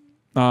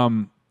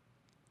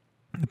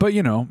 But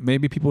you know,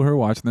 maybe people who are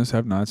watching this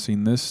have not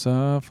seen this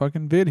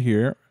fucking vid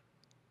here.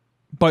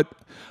 But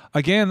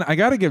again, I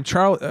got to give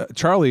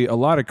Charlie a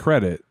lot of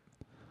credit.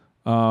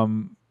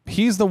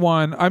 He's the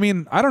one. I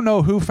mean, I don't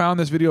know who found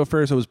this video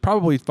first. It was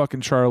probably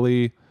fucking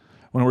Charlie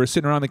when we were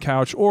sitting around the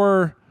couch,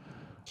 or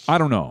I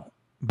don't know.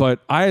 But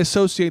I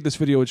associate this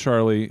video with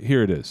Charlie.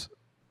 Here it is.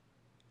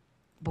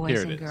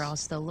 Boys and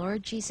girls, the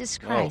Lord Jesus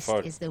Christ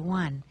is the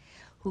one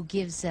who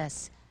gives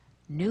us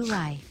new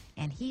life,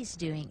 and he's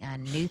doing a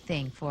new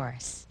thing for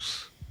us.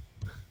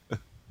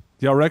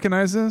 Y'all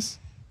recognize this?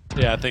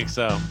 Yeah, I think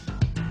so.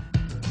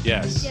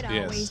 Yes. You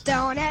know he's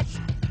doing it.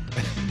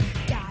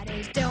 God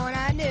is doing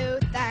a new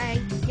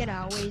thing. You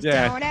know he's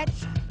doing it.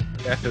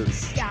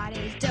 Yes. God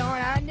is doing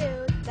a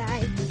new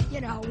thing.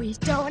 You know he's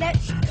doing it.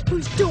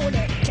 Who's doing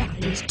it?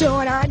 God is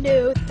doing a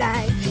new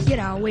thing. You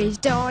know he's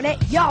doing it.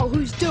 Yo,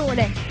 who's doing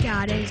it?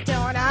 God is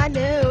doing a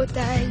new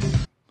thing.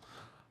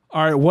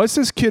 All right, what's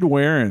this kid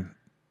wearing?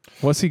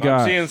 What's he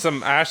got? I'm seeing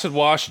some acid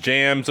wash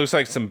jams. Looks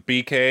like some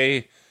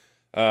BK,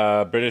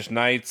 British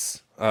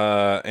Knights,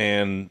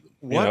 and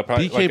what?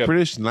 Probably BK like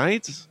British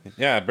Knights?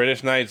 Yeah,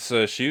 British Knights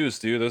shoes,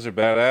 dude. Those are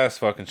badass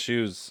fucking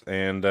shoes,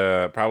 and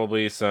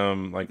probably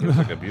some looks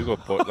like a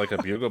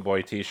Bugle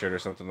Boy T-shirt or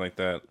something like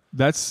that.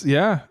 That's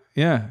yeah.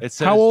 It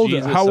says how old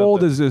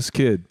Jesus is this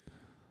kid?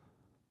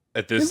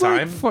 At this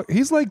time,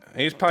 he's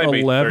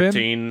probably 11,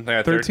 13.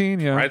 13,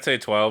 yeah. I'd say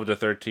 12 to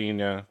 13,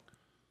 yeah.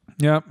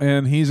 Yep,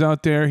 and he's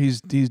out there.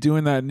 He's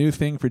doing that new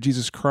thing for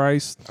Jesus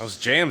Christ. Those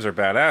jams are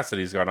badass that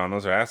he's got on.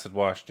 Those are acid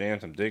wash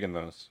jams. I'm digging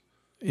those.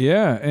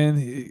 Yeah,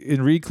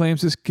 and Reed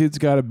claims this kid's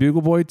got a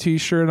Bugle Boy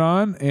T-shirt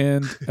on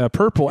and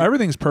purple.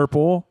 Everything's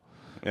purple.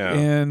 Yeah,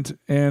 and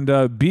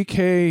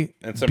BK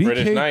and some BK,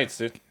 British Knights,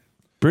 dude.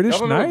 British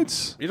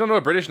Knights? You don't know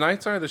what British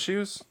Knights are? The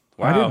shoes?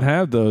 Wow. I didn't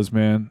have those,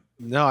 man.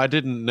 No, I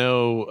didn't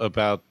know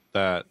about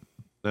that.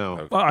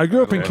 No. Well, I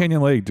grew up in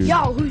Canyon Lake, dude.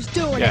 Yo, who's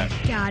doing it?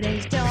 God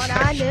is doing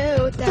a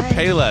new thing.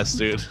 Pay less,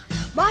 dude.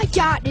 My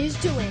God is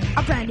doing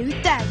a brand new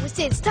thing. Well,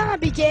 since time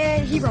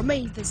began, he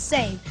remains the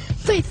same.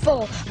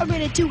 Faithful,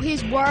 committed to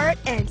his word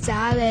and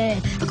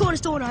silent. A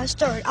cornerstone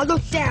unstirred. I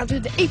look down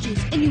through the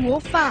ages and you will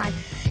find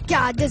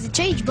God doesn't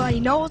change, but he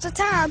knows the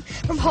time.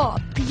 From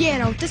harp,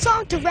 piano, to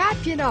song to rap,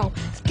 you know.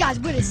 God's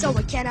with us, so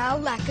I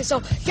cannot lack it.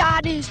 So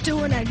God is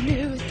doing a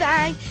new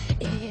thing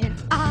in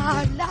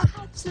our lives.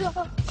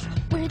 So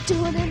we're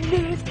doing a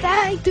new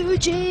thing through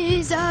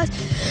Jesus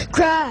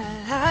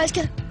Christ.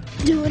 God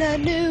doing a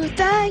new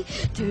thing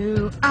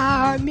through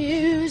our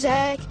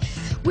music.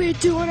 We're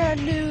doing a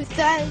new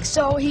thing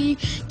so he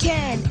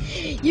can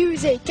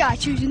use it.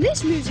 God's using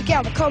this music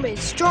and we're coming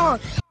strong.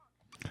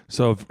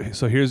 So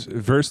here's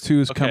verse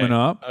 2 is coming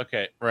up.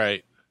 Okay,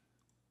 right.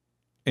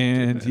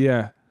 And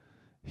yeah,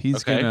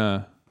 he's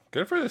gonna.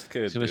 Good for this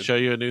kid. He's gonna show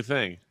you a new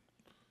thing.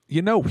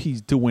 You know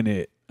he's doing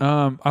it.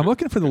 I'm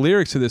looking for the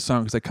lyrics to this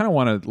song because I kind of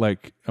want to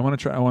I want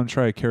to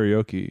try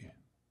karaoke.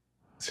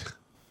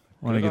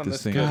 I want to get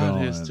this thing going.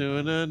 God is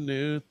doing a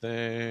new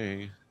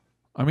thing.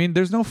 I mean,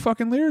 there's no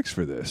fucking lyrics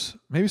for this.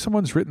 Maybe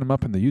someone's written them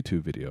up in the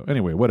YouTube video.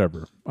 Anyway,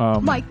 whatever.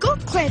 Michael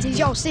Clancy's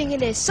y'all singing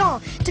this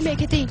song to make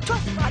you think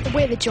twice about the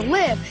way that you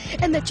live,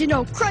 and that you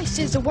know Christ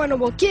is the one who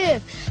will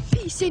give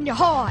peace in your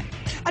heart,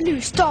 a new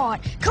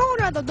start.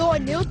 Calling on the Lord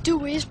and he'll do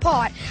his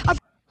part.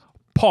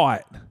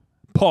 Part.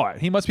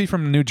 He must be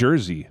from New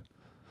Jersey.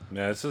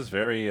 Yeah, this is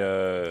very.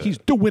 He's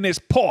doing his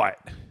part.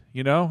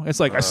 You know,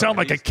 it's like I sound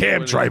like a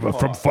cab driver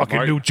from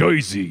fucking New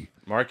Jersey.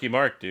 Marky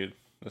Mark, dude.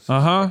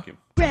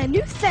 Brand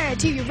new thing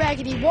to your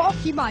raggedy walk.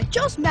 He might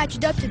just match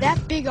it up to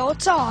that big old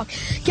talk.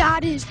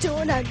 God is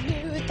doing a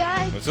new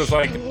thing. This is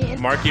like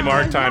Marky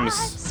Mark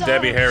times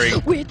Debbie Harry.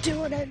 We're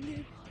doing a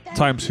new thing.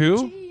 Times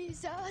who?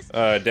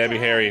 Debbie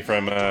Harry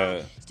from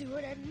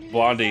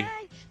Blondie.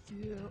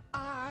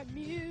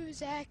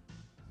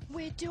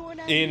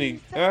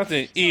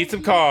 Eat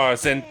some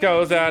cars and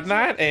goes out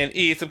night and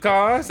eat some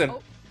cars and.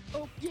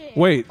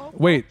 Wait,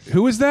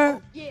 who is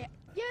that?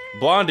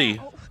 Blondie.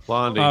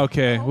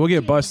 Okay, we'll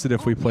get busted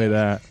if we play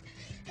that.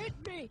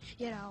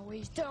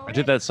 I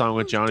did that song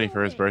with Johnny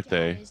for his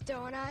birthday.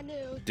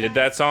 Did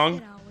that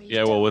song?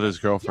 Yeah, well, with his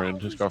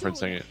girlfriend. His girlfriend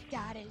sang it.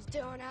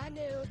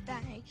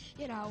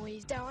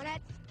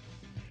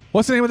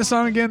 What's the name of the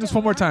song again? Just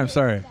one more time.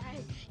 Sorry.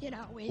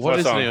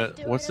 What's the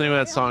name of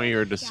that song you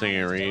were just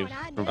singing, Reed?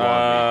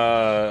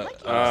 I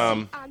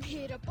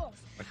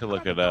could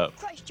look it up.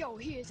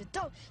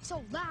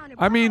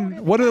 I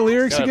mean, what are the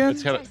lyrics again?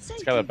 It's got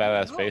a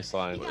badass bass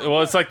line.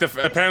 Well, it's like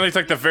apparently it's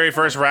like the very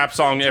first rap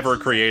song ever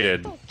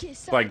created.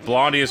 Like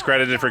Blondie is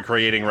credited for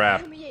creating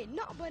rap.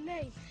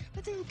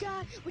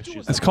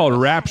 It's called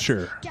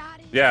Rapture.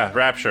 Yeah,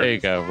 Rapture. There you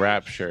go,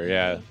 Rapture.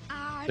 Yeah,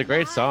 it's a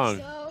great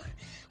song.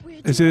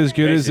 Is it as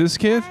good as this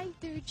kid?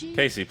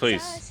 Casey,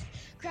 please.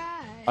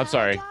 I'm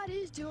sorry.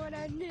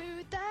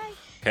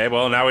 Okay,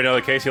 well now we know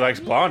that Casey likes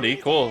Blondie.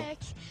 Cool.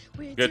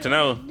 Good to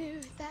know.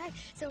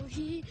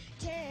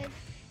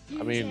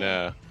 I mean,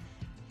 yeah,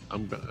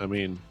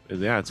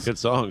 it's a good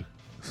song.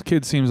 This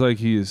kid seems like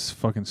he's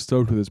fucking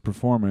stoked with his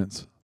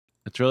performance.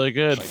 It's really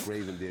good. Like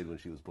Raven did when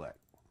she was black.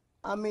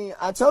 I mean,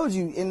 I told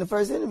you in the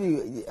first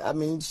interview. I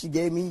mean, she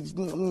gave me,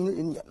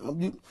 and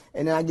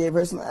then I gave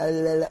her some.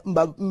 I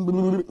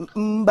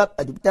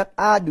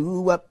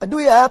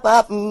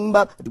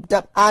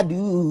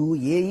do,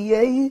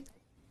 yeah.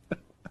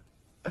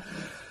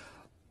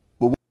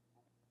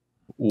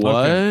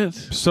 What?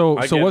 So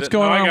what's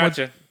going on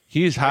with?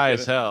 He's high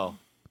as hell.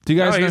 Do you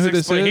guys know who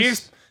this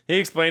is? He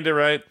explained it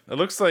right. It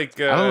looks like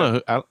I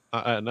don't know.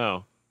 I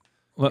know.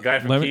 The guy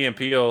from Key and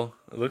Peele.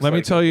 Let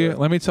me tell you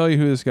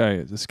who this guy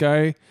is. This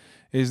guy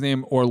is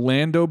named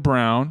Orlando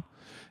Brown,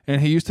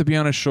 and he used to be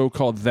on a show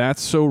called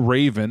That's So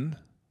Raven.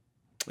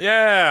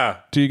 Yeah.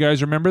 Do you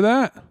guys remember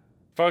that?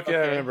 Fuck yeah,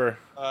 I remember.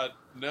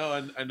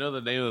 No, I know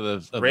the name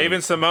of the.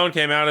 Raven Simone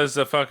came out as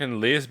a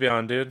fucking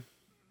lesbian, dude.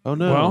 Oh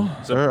no!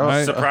 Well,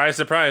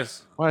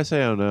 surprise! Why I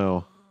say oh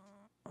no?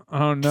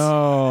 Oh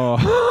no!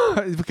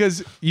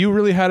 Because you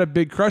really had a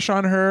big crush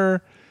on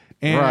her,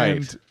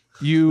 and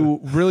you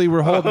really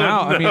were holding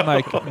out. No. I mean,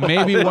 like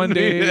maybe one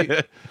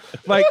day,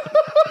 like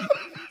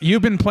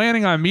you've been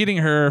planning on meeting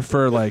her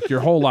for like your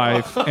whole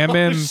life, and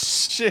then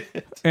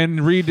and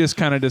Reed just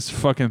kind of just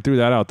fucking threw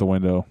that out the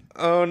window.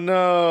 Oh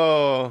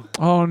no!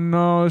 Oh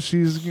no!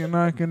 She's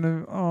not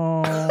gonna.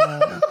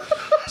 Oh.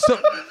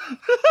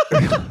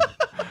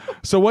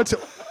 So what's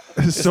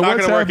it's not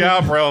going to work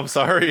out, bro. I'm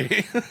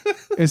sorry.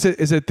 Is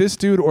it this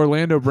dude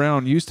Orlando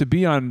Brown used to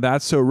be on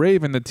That's So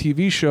Raven, the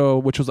TV show,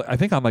 which was I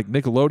think on like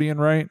Nickelodeon,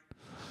 right?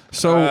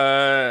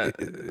 So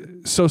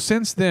so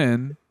since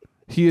then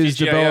he has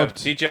developed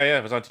TGIF.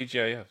 It was on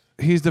TGIF.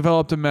 He's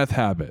developed a meth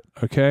habit,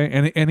 okay,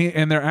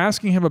 and they're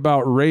asking him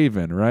about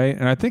Raven, right?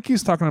 And I think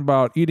he's talking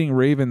about eating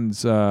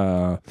Raven's.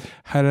 No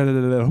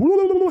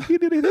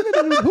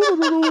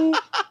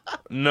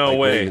like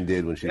way. Raven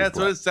did when she was That's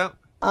black. what it sounds.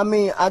 I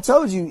mean, I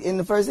told you in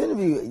the first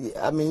interview.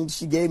 I mean,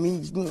 she gave me,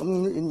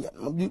 and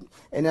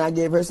then I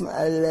gave her some.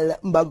 I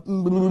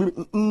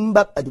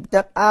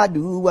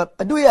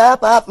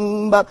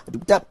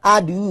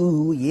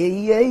do,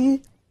 yeah.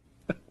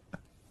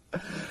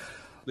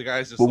 The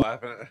guy's just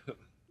laughing.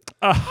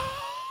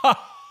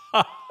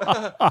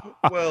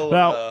 Well,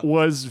 that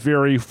was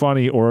very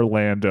funny,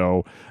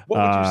 Orlando. What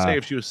would you say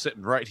if she was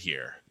sitting right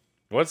here?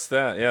 What's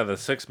that? Yeah, the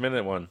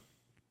 6-minute one.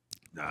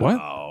 No,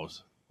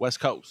 what? West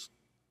Coast.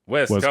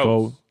 West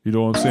Coast. You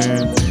know what I'm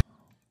saying?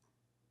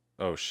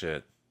 Oh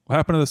shit! What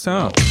happened to the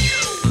sound?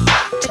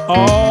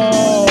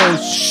 Oh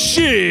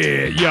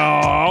shit,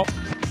 y'all!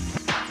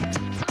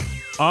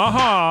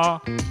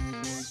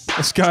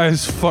 This guy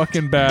is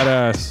fucking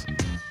badass.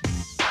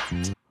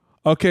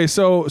 Okay,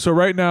 so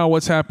right now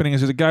what's happening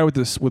is there's a guy with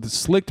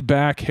slicked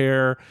back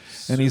hair,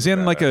 and he's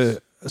in like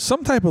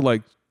some type of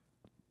like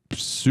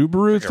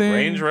Subaru like thing, a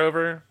Range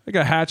Rover, like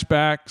a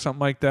hatchback, something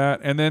like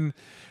that. And then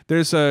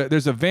there's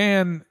a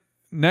van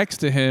next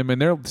to him,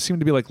 and they seem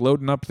to be like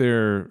loading up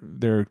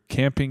their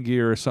camping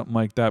gear or something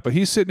like that. But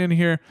he's sitting in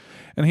here,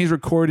 and he's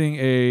recording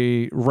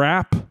a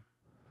rap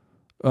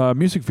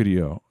music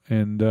video.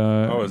 And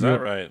is that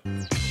right?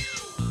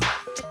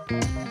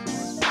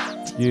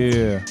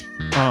 Yeah.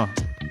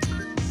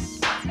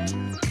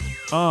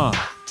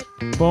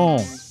 Boom.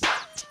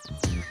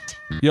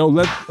 Yo,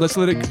 let's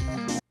let it.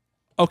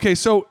 Okay,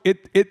 so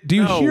do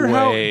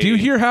you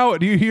hear how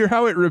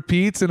it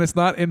repeats and it's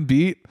not in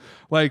beat?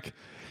 Like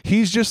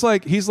he's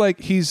figured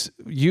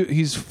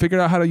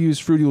out how to use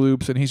Fruity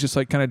Loops, and he's just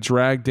like kind of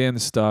dragged in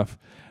stuff,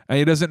 and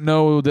he doesn't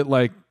know that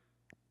like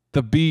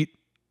the beat,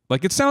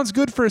 like it sounds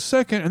good for a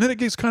second and then it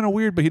gets kind of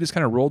weird, but he just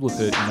kind of rolled with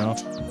it, you know?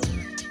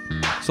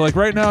 So like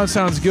right now it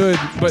sounds good,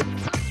 but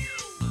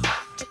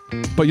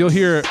you'll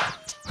hear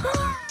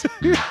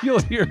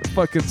it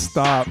fucking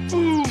stop.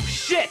 Ooh,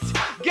 shit!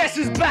 Guess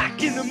who's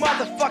back in the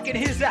motherfucking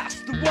his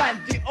ass? The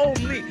one, the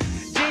only,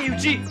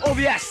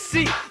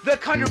 J-U-G-O-V-S-C, the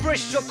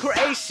controversial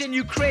Croatian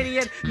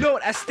Ukrainian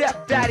known as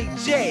Stepdaddy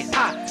J.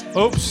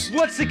 Oops.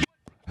 Once again.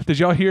 Did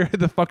y'all hear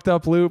the fucked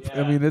up loop?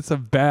 Yeah. I mean, it's a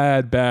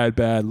bad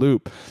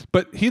loop.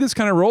 But he just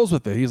kind of rolls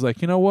with it. He's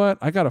like, you know what?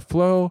 I got a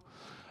flow.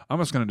 I'm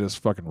just gonna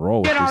just fucking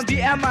roll with Get on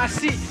this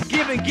the MIC,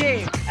 giving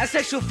game and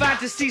sexual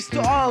fantasies to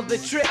all the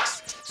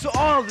tricks. So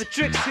all the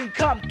tricks can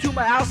come to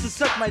my house and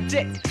suck my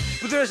dick.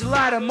 But there's a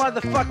lot of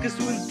motherfuckers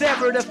who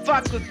endeavor to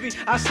fuck with me.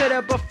 I said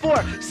it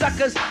before,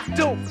 suckers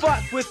don't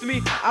fuck with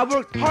me. I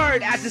worked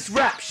hard at this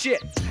rap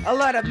shit. A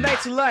lot of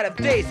nights, a lot of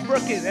days,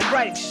 working and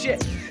writing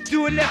shit.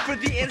 Doing it for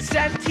the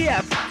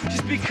incentive,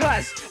 just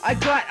because I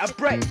got a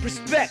bright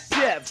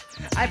perspective.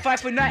 I'm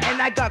 5'9"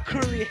 and I got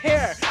curly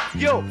hair.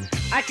 Yo,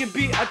 I can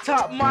be a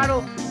top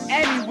model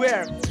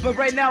anywhere, but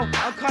right now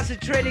I'm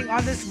concentrating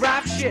on this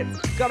rap shit.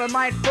 Got my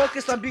mind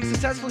focused on being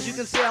successful, as you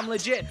can say I'm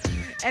legit.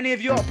 Any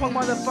of you punk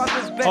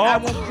motherfuckers bet I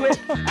won't quit.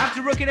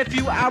 After working a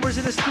few hours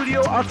in the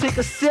studio, I'll take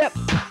a sip.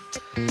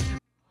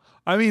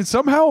 I mean,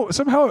 somehow,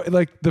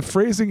 like the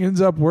phrasing ends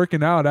up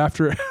working out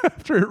after it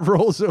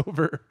rolls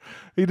over.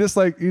 He just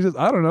I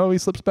don't know. He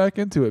slips back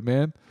into it,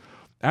 man.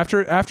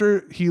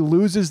 After he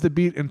loses the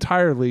beat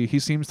entirely, he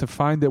seems to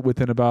find it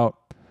within about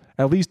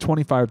at least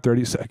 25,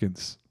 30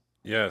 seconds.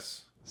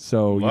 Yes.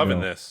 So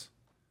loving this.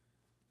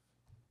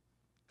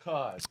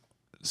 God.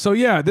 So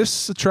yeah,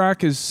 this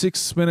track is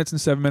 6 minutes and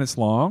 7 minutes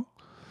long.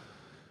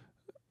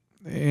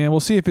 And we'll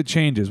see if it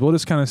changes. We'll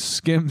just kind of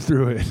skim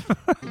through it.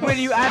 When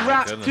you add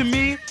rap to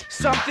me,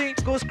 something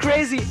goes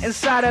crazy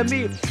inside of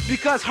me.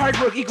 Because hard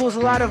work equals a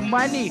lot of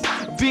money.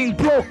 Being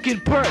broke in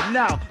per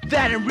now,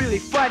 that ain't really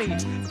funny.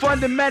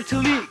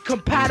 Fundamentally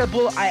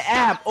compatible I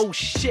am. Oh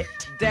shit,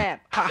 damn,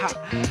 haha.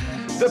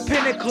 The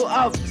pinnacle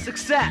of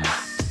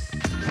success.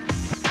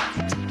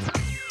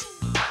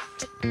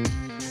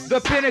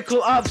 The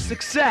pinnacle of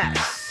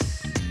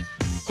success.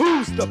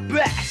 Who's the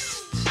best?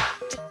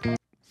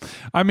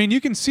 I mean,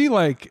 you can see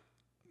like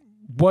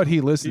what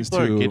he listens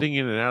people to. Are getting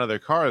in and out of their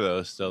car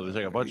though. Still, there's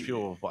like a bunch of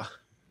people.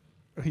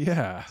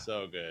 Yeah.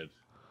 So good.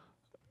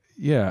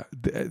 Yeah,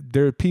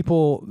 there are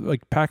people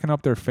like packing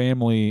up their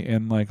family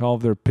and like all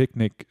of their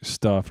picnic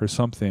stuff or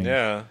something.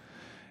 Yeah.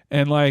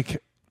 And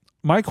like,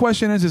 my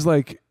question is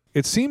like,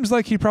 it seems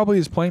like he probably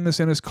is playing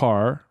this in his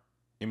car.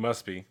 He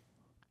must be.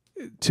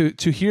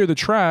 To hear the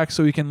track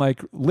so he can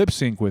like lip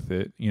sync with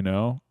it, you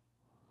know.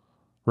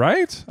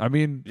 Right? I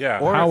mean, yeah.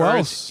 Or how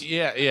else?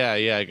 Yeah.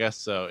 I guess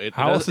so.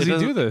 How else does he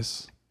do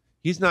this?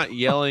 He's not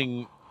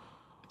yelling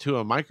to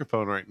a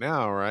microphone right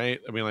now, right?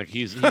 I mean, like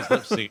he's lip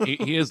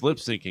syncing. He is lip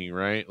syncing,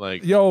 right?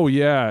 Like,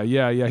 yeah.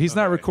 He's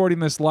not recording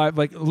this live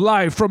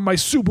from my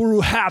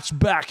Subaru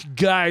hatchback,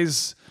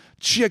 guys.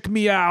 Check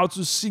me out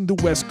to sing the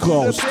West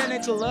Coast. The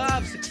pinnacle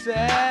of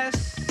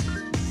success.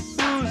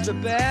 Who's the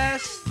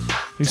best?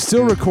 He's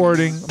still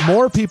recording.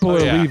 More people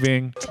are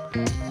leaving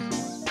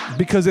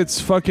because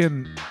it's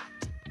fucking.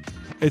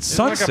 It's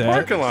sunset.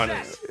 Like a parking lot.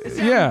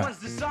 Yeah.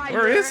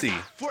 Where is he?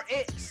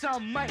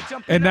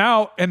 And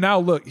now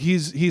look,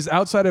 he's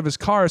outside of his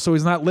car, so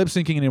he's not lip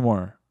syncing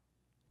anymore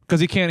because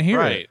he can't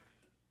hear it.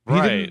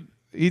 Right.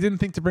 he didn't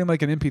think to bring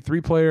like an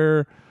MP3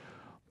 player.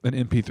 An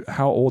MP3.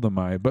 How old am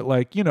I? But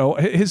like, you know,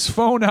 his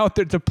phone out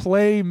there to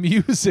play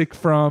music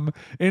from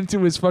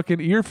into his fucking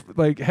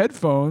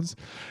headphones.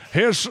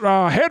 His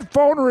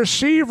headphone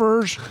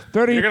receivers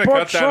that he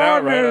puts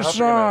on his.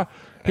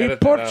 He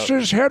puts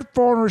his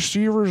headphone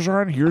receivers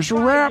on. Here's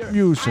rap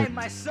music. I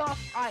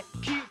myself, I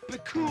keep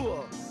it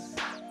cool.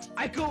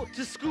 I go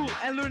to school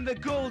and learn the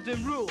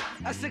golden rule.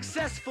 A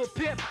successful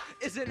pimp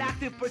is an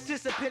active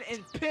participant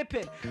in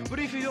pimping. But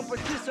if you don't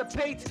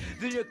participate,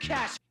 then you're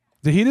cash.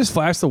 Did he just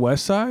flash the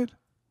West Side?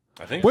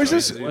 I think. Where's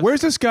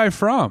this guy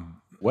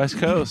from? West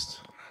Coast.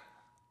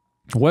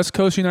 West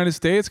Coast, United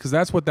States, because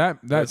that's what that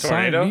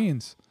sign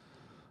means.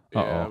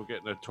 Yeah, I'm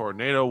getting a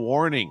tornado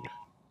warning.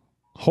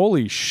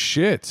 Holy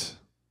shit!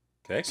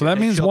 Okay, so that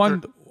means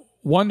one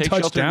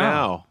touchdown.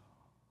 Now.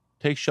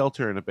 Take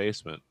shelter in a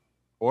basement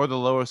or the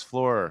lowest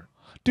floor.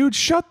 Dude,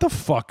 shut the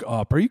fuck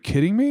up! Are you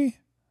kidding me?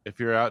 If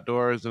you're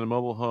outdoors in a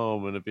mobile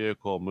home in a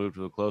vehicle, move to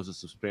the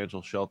closest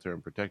substantial shelter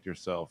and protect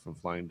yourself from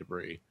flying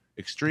debris.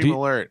 Extreme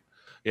alert.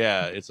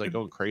 Yeah, it's like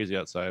going crazy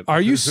outside.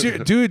 Are you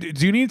serious? Dude,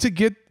 do you need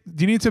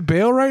to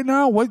bail right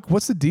now?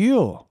 What's the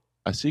deal?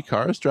 I see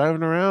cars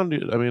driving around,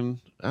 dude. I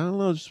mean, I don't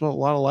know, just a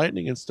lot of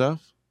lightning and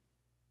stuff.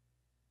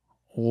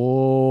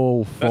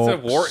 Whoa, that's a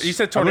you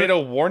said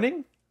tornado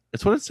warning?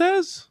 That's what it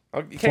says.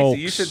 Okay, so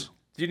you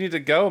need to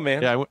go,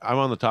 man. Yeah, I'm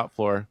on the top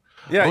floor.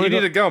 Yeah, you need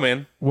to go,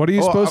 man. What are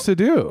you supposed to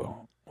do?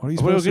 What are you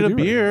supposed to do? I'm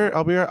gonna get a beer.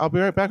 I'll be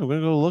right back. I'm gonna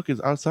go look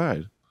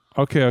outside.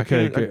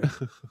 Okay.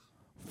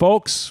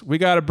 Folks, we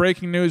got a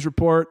breaking news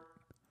report.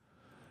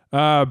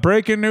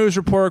 Breaking news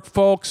report,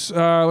 folks.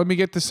 Let me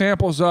get the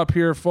samples up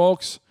here,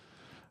 folks.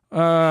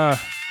 Breaking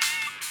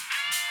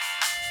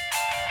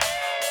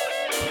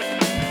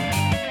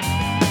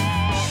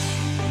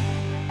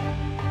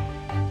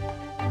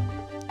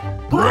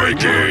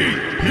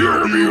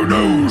HearView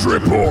News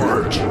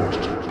Report.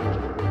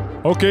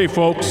 Okay,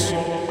 folks.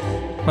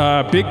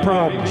 Big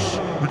problems.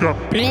 We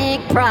got big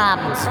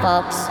problems,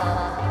 folks.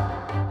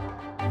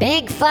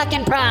 Big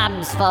fucking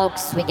problems,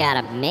 folks. We got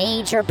a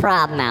major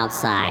problem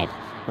outside.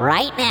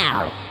 Right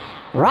now,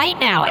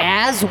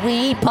 as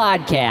we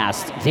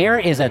podcast, there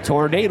is a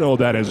tornado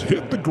that has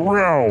hit the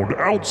ground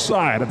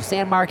outside of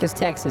San Marcos,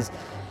 Texas.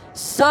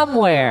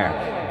 Somewhere,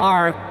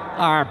 our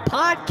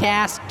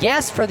podcast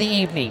guest for the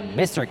evening,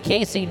 Mr.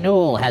 Casey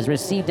Newell, has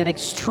received an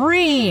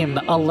extreme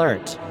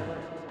alert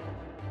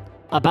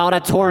about a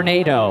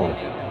tornado.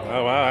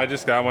 Oh, wow, I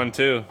just got one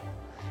too.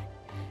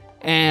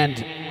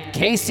 And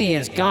Casey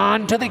has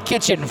gone to the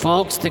kitchen,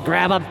 folks, to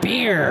grab a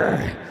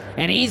beer.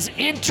 And he's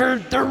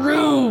entered the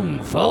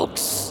room,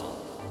 folks.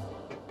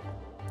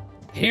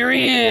 Here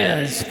he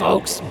is,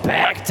 folks,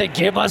 back to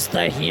give us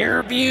the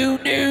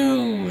HearView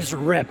News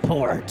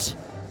Report.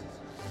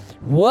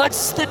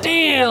 What's the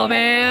deal,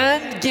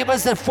 man? Give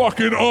us a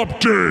fucking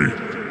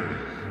update.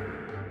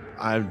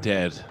 I'm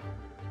dead.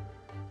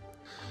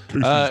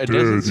 It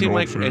doesn't seem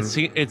like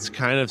it's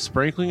kind of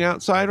sprinkling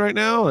outside right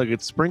now. Like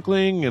it's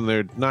sprinkling and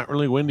they're not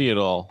really windy at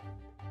all.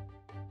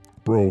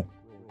 Bro,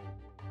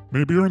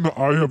 maybe you're in the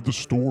eye of the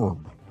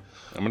storm.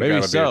 I'm gonna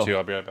grab a beer too.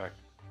 I'll be right back.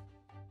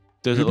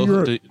 Does it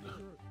look like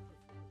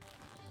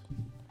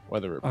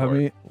weather report? I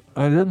mean, it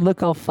doesn't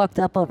look all fucked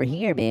up over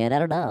here, man. I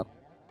don't know.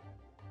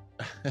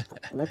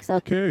 Looks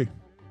okay.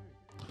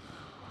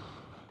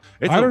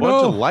 It's a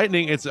bunch of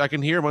lightning. I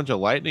can hear a bunch of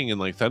lightning and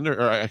like thunder,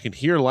 or I can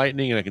hear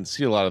lightning and I can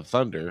see a lot of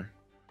thunder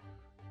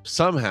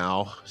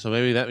somehow. So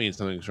maybe that means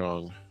something's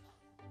wrong.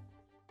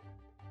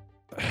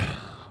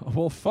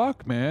 Well,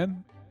 fuck,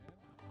 man.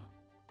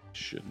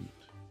 Shouldn't.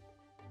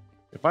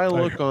 If I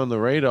look on the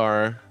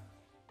radar,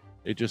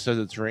 it just says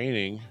it's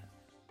raining.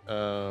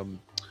 I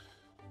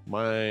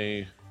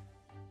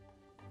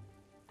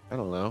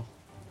don't know.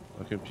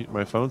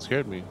 My phone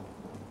scared me.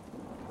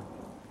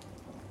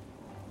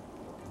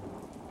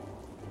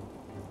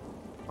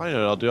 I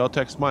know what I'll do. I'll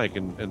text Mike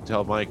and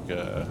tell Mike,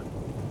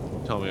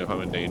 tell me if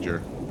I'm in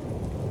danger.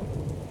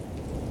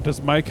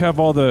 Does Mike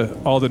have all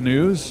the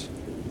news?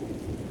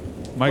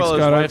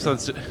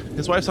 Mike's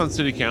his wife's on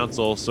city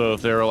council, so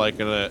if they were like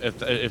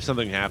if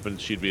something happened,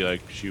 she'd be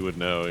like, she would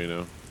know, you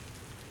know.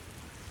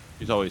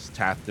 He's always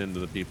tapped into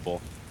the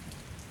people.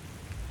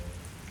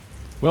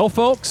 Well,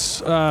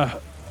 folks, at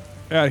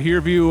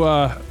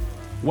HearView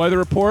weather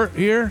report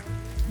here,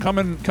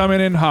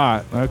 coming in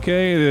hot.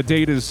 Okay, the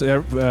date is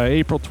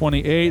April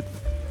 28th,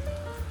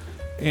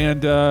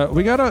 and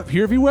we got a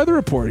HearView weather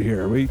report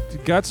here. We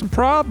got some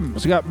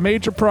problems. We got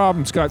major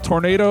problems. Got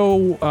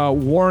tornado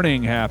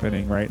warning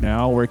happening right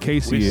now where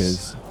Casey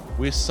is.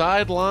 We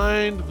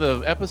sidelined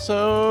the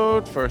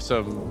episode for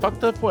some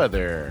fucked up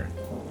weather,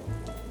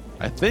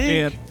 I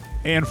think.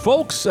 And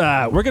folks,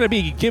 we're going to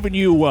be giving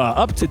you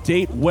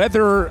up-to-date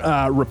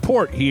weather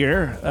report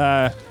here.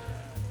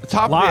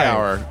 Top of the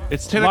hour.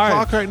 It's 10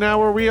 o'clock right now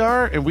where we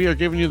are, and we are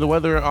giving you the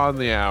weather on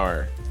the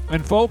hour.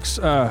 And folks,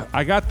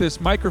 I got this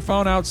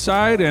microphone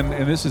outside, and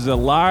this is a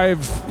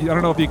live, I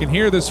don't know if you can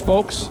hear this,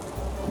 folks,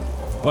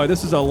 but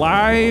this is a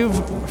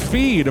live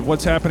feed of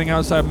what's happening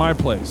outside my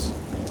place.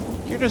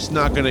 you're just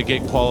not going to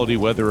get quality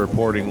weather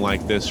reporting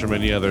like this from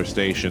any other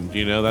station.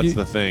 You know, that's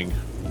the thing.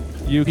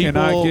 You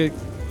cannot get...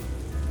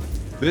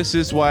 This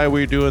is why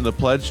we're doing the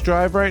pledge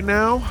drive right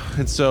now.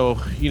 And so,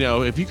 you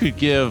know, if you could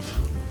give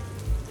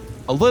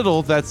a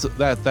little,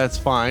 that's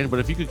fine. But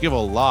if you could give a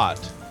lot,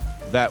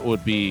 that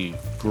would be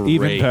great.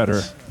 Even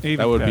better.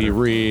 That would be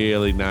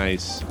really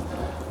nice.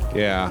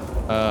 Yeah.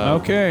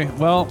 Okay.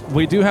 Well,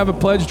 we do have a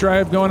pledge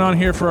drive going on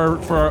here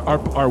for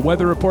our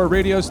weather report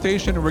radio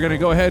station, and we're going to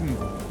go ahead and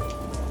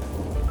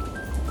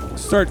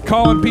start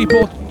calling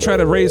people, try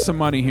to raise some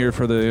money here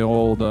for the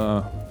old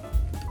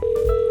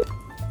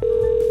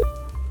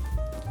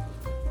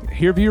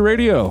Hearview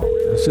Radio.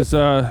 This is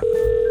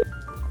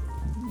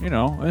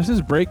this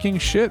is breaking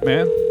shit,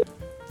 man.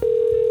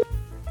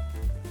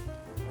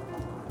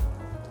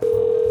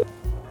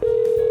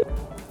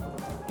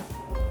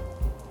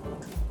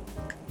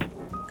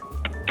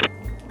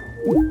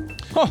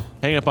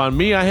 Hang up on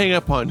me, I hang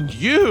up on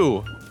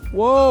you.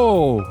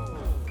 Whoa.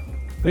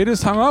 They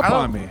just hung up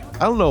on me. I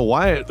don't know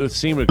why it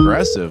seemed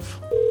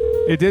aggressive.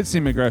 It did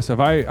seem aggressive.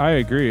 I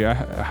agree.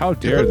 How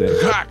dare they?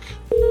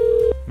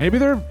 Maybe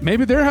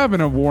they're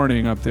having a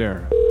warning up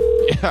there.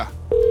 Yeah.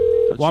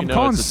 Well, I'm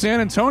calling San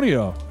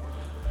Antonio.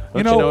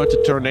 Don't you know it's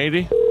a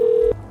tornado?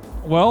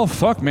 Well,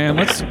 fuck, man.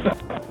 Let's...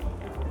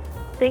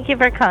 Thank you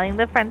for calling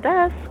the front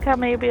desk. How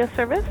may I be of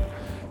service?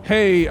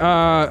 Hey,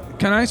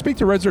 can I speak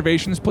to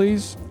reservations,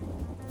 please?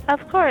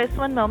 Of course.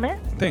 One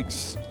moment.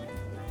 Thanks.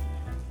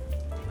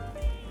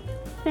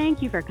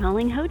 Thank you for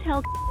calling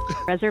Hotel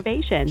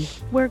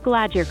Reservations. We're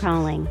glad you're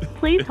calling.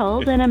 Please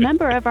hold, and a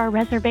member of our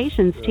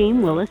reservations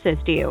team will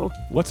assist you.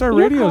 What's our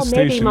radio Your call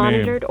may be station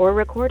monitored or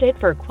recorded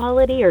for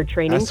quality or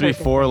training Has to be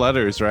purposes. 4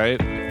 letters, right?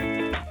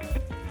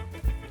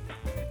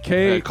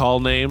 K. Like a call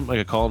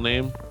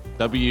name.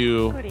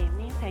 W. Good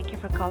evening. Thank you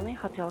for calling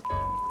Hotel.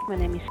 My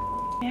name is.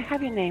 May I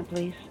have your name,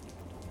 please?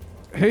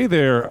 Hey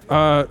there.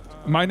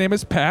 My name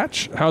is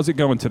Patch. How's it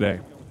going today?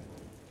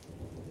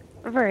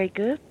 Very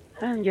good.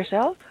 And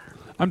yourself?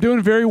 I'm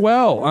doing very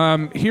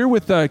well. Here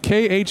with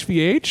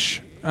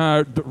KHVH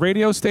the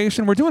radio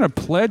station. We're doing a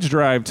pledge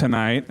drive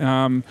tonight.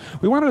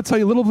 We wanted to tell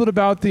you a little bit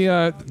about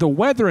the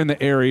weather in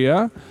the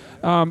area.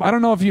 I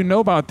don't know if you know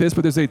about this,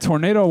 but there's a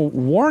tornado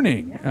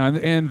warning.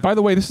 And by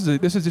the way, this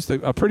is just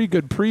a pretty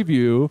good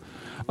preview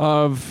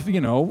of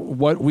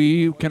what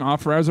we can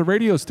offer as a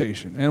radio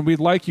station. And we'd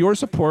like your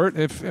support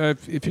if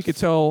you could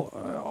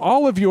tell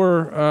all of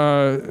your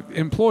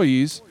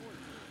employees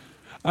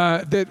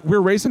that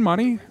we're raising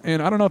money, and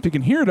I don't know if you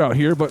can hear it out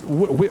here, but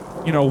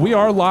we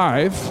are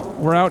live.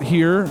 We're out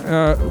here.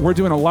 We're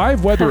doing a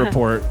live weather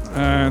report.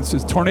 It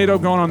says tornado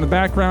going on in the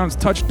background.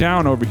 It's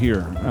touchdown over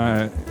here,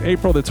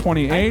 April the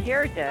 28th. I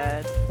hear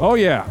that. Oh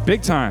yeah,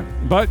 big time.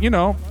 But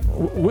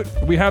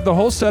we have the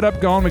whole setup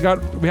going.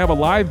 We have a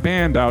live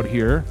band out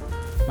here,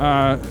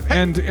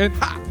 and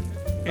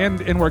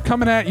we're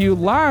coming at you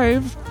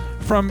live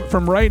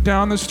from right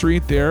down the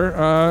street there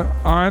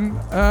on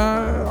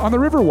the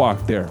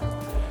Riverwalk there.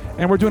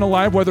 And we're doing a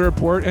live weather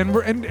report, and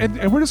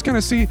we're just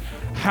gonna see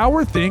how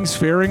are things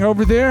faring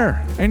over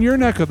there in your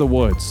neck of the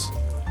woods.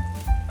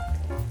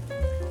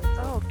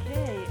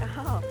 Okay.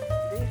 Oh,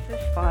 this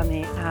is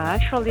funny.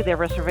 Actually, the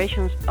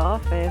reservations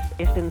office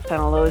is in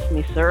St. Louis,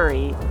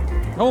 Missouri.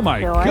 Oh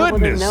my so goodness! I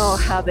wouldn't know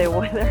how the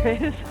weather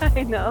is.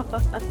 I know.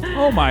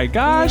 Oh my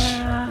gosh.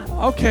 Yeah.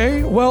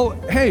 Okay. Well,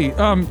 hey.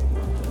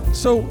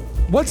 So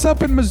what's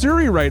up in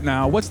Missouri right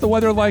now? What's the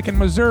weather like in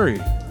Missouri?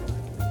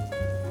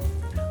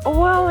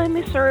 Well, in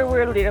Missouri,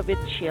 we're a little bit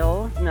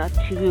chill, not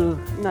too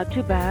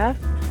bad.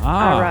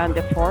 Around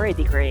the 40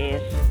 degrees,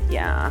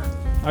 yeah.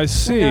 I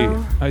see.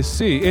 I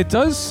see. It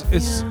does.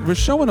 We're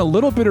showing a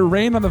little bit of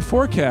rain on the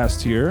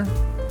forecast here.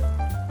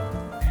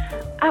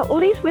 At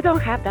least we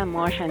don't have that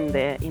much in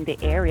the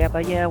area,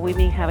 but yeah, we've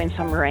been having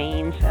some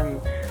rains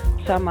and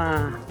some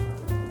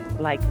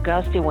like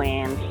gusty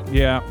winds.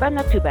 Yeah. But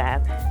not too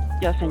bad.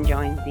 Just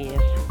enjoying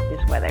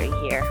this weather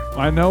here.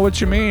 I know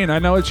what you mean.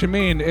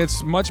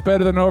 It's much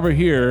better than over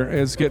here.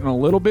 It's getting a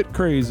little bit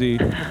crazy.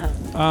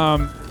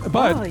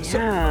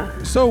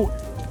 So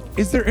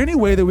is there any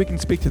way that we can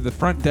speak to the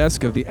front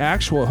desk of the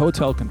actual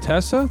Hotel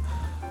Contessa?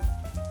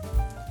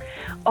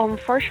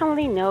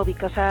 Unfortunately, no,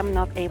 because I'm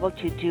not able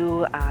to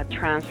do a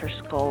transfer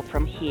call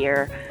from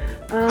here.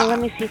 Let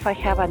me see if I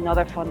have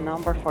another phone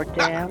number for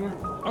them.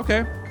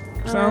 Okay.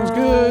 Sounds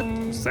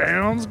good.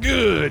 Sounds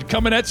good.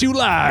 Coming at you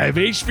live,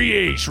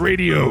 HVH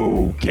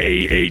Radio,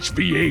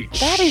 KHVH.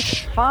 That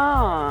is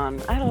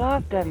fun. I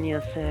love that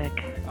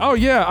music. Oh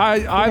yeah,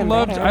 I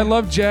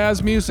love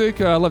jazz music.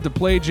 I love to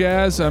play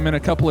jazz. I'm in a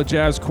couple of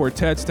jazz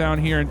quartets down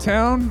here in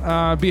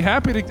town. Be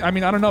happy to. I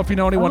mean, I don't know if you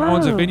know anyone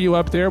owns a venue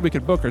up there. We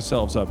could book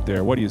ourselves up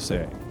there. What do you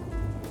say?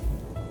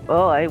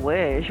 Oh, I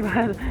wish,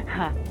 but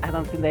I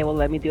don't think they will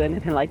let me do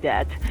anything like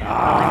that.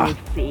 Let me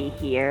see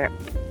here.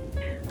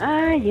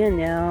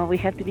 We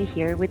have to be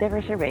here with the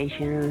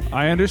reservations.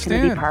 I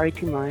understand. It's gonna be party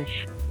too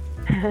much.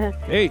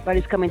 Hey. But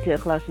it's coming to a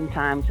closing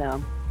time,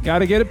 so.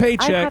 Gotta get a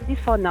paycheck. I have this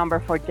phone number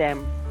for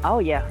them. Oh,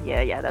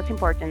 yeah, that's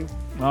important.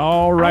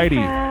 Alrighty.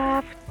 I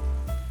have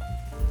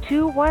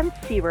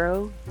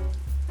 210.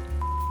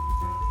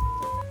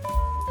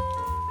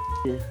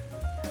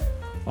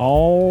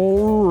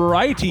 All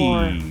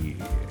righty.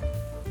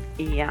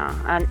 Yeah,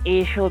 and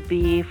it should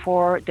be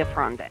for the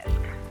front desk.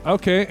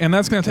 Okay, and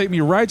that's going to take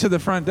me right to the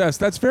front desk.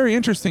 That's very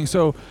interesting.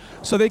 So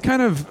they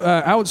kind of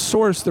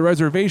outsource the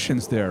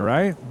reservations there,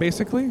 right?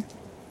 Basically.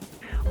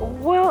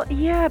 Well,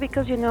 yeah,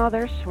 because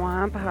there's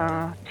Swamp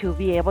to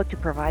be able to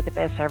provide the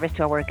best service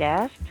to our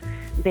guests.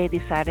 They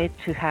decided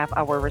to have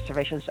our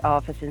reservations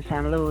office in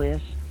San Luis,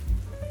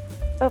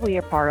 but we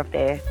are part of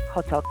the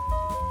hotel.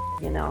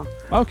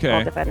 Okay.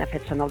 All the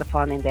benefits and all the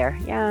fun in there.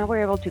 Yeah,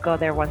 we're able to go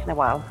there once in a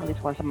while, at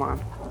least once a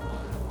month.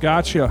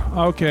 Gotcha.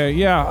 Okay.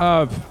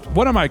 Yeah.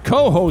 One of my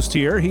co-hosts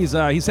here, he's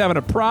having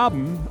a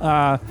problem.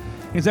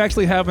 He's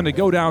actually having to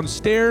go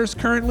downstairs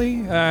currently.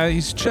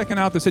 He's checking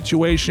out the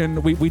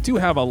situation. We do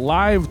have a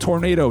live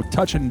tornado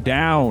touching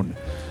down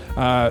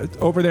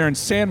over there in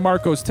San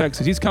Marcos,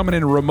 Texas. He's coming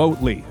in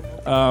remotely.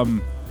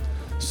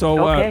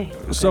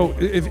 So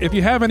if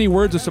you have any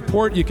words of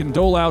support, you can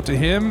dole out to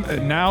him.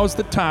 Now's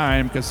the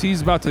time, because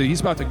he's about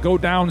to go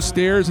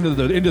downstairs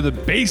into the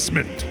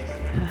basement.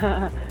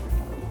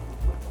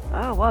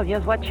 Oh well,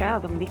 just watch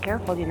out and be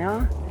careful.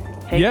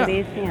 Take it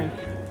easy and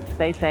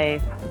stay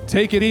safe.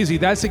 Take it easy.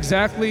 That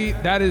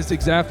is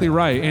exactly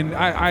right. And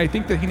I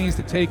think that he needs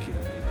to take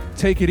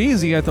it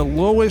easy at the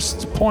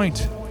lowest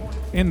point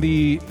in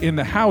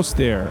the house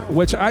there.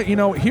 Which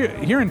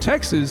here in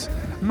Texas,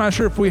 I'm not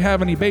sure if we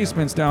have any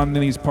basements down in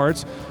these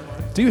parts.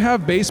 Do you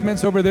have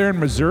basements over there in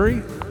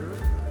Missouri?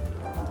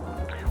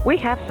 We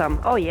have some.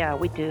 Oh yeah,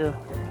 we do.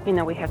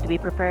 We have to be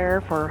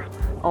prepared for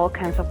all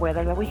kinds of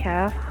weather that we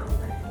have.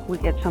 We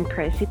get some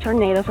crazy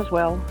tornadoes as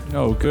well.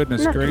 Oh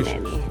goodness Not gracious!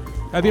 too many.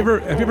 Have you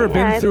ever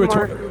been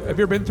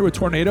through a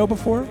tornado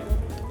before?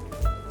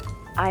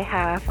 I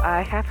have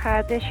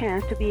had the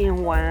chance to be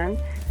in one,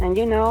 and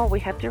we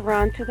had to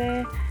run to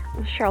the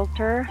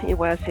shelter. It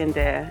was in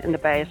the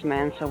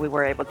basement, so we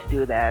were able to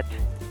do that.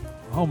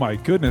 Oh my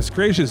goodness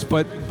gracious!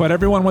 But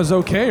everyone was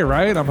okay,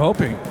 right? I'm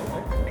hoping.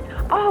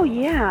 Oh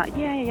yeah.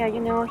 Here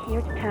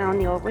at town,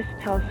 he always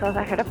tells us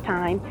ahead of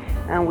time,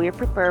 and we're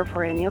prepared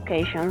for any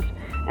occasions.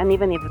 And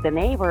even if the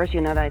neighbors,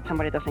 that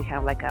somebody doesn't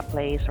have like a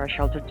place or a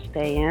shelter to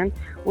stay in,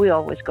 we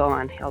always go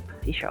and help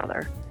each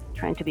other,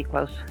 trying to be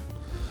close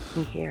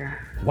in here.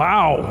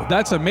 Wow,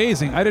 that's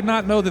amazing. I did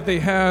not know that they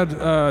had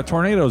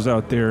tornadoes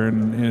out there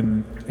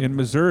in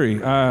Missouri.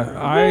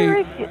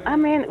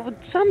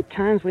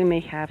 Sometimes we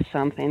may have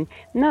something,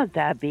 not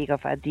that big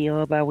of a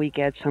deal, but we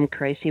get some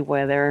crazy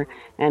weather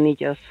and it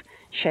just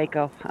shake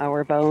off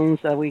our bones.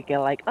 So we get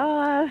like,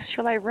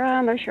 should I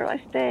run or should I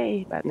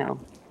stay? But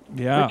no.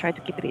 Yeah. We try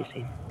to keep it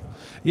easy.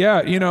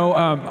 Yeah, you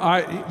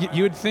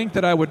would think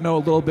that I would know a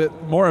little bit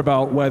more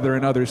about weather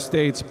in other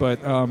states,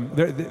 but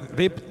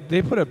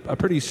they put a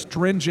pretty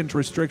stringent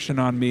restriction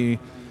on me.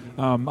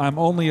 I'm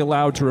only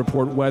allowed to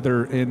report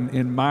weather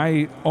in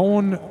my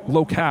own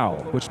locale,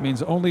 which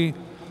means only.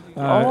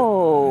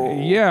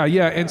 Yeah,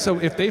 and so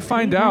if they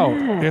find out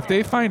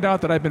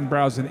that I've been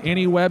browsing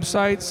any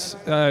websites,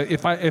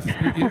 if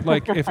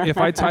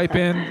I type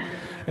in.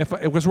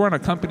 Because we're on a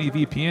company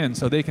VPN,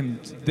 so they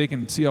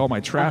can see all my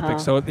traffic.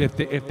 So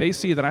if they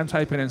see that I'm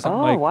typing in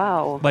something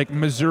like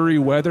Missouri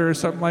weather or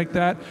something like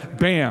that,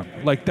 bam!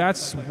 Like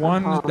that's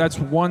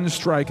one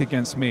strike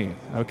against me.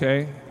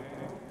 Okay.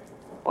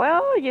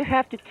 Well, you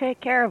have to take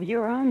care of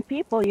your own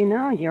people,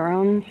 your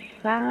own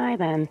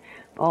side and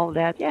all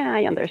that. Yeah,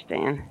 I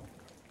understand.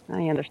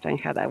 I understand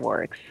how that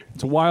works.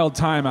 It's a wild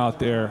time out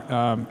there,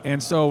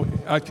 and so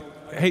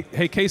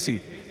hey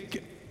Casey.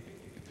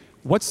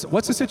 What's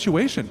the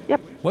situation?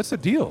 Yep. What's the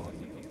deal?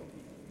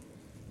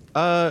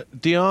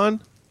 Dion,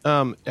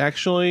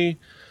 actually,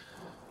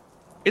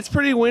 it's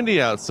pretty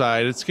windy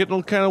outside. It's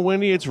getting kind of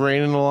windy. It's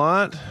raining a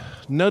lot.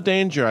 No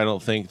danger, I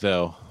don't think,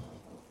 though.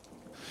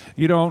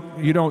 You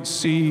don't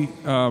see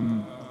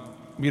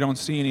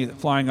any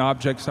flying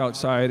objects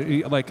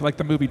outside, like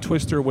the movie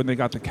Twister when they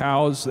got the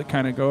cows that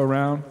kind of go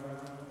around.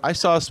 I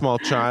saw a small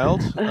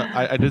child.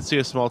 I did see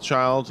a small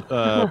child,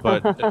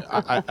 but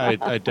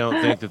I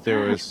don't think that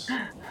there was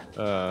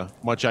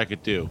much I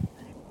could do.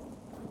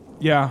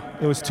 Yeah,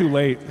 it was too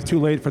late. It's too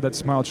late for that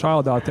small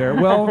child out there.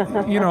 Well,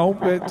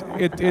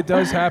 it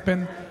does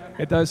happen.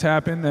 It does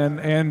happen,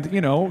 and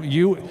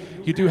you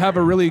do have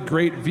a really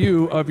great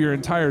view of your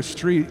entire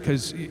street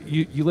because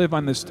you live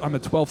on the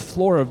 12th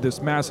floor of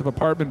this massive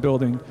apartment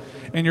building,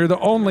 and you're the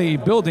only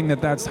building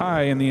that's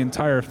high in the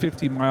entire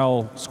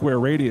 50-mile square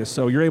radius.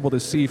 So you're able to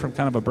see from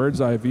kind of a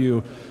bird's eye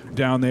view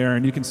down there,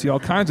 and you can see all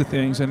kinds of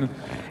things. And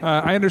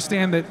I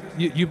understand that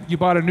you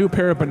bought a new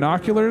pair of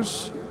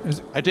binoculars.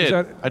 I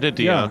did,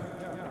 Dion.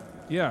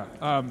 Yeah.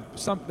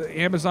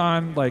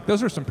 Amazon,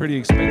 those are some pretty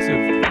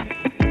expensive.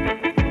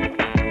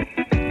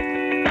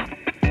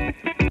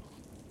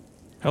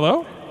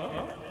 Hello?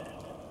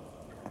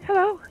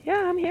 Hello.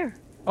 Yeah, I'm here.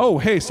 Oh,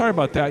 hey, sorry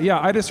about that. Yeah,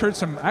 I just heard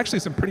some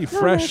pretty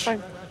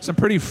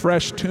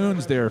fresh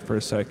tunes there for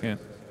a second.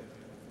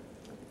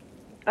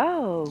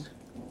 Oh.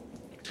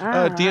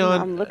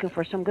 Dion, I'm looking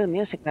for some good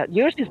music. But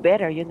yours is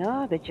better, you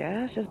know. The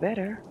jazz is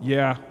better.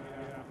 Yeah.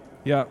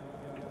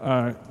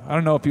 I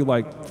don't know if you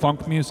like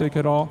funk music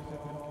at all.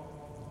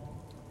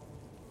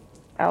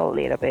 A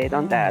little bit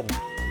on that.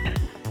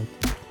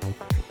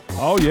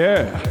 Oh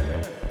yeah.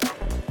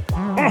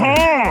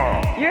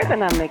 You're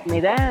gonna make me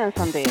dance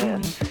on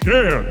this.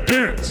 Yeah,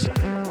 dance.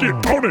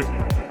 Get on it.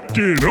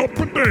 Get up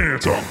and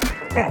dance.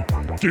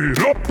 Get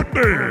up and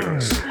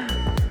dance.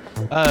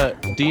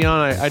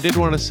 Dion, I did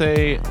want to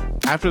say,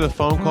 after the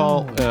phone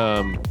call,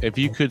 if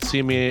you could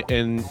see me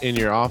in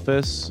your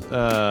office,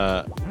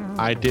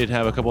 I did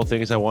have a couple of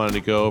things I wanted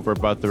to go over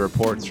about the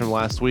reports from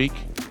last week.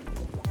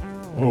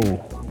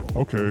 Oh,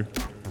 okay.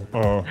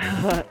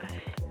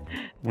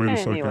 Wait a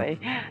second. Anyway,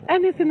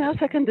 anything else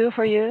I can do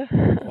for you?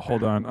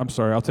 Hold on. I'm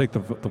sorry. I'll take the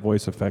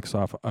voice effects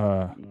off.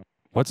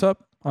 What's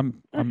up?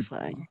 That's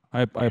fine.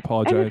 I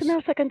apologize. Anything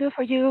else I can do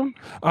for you?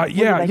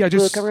 Yeah.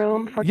 Just book a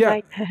room for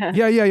tonight?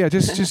 Yeah.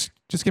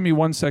 Just give me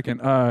 1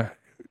 second.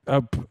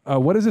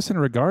 What is this in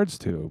regards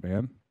to,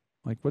 man?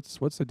 Like,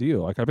 what's the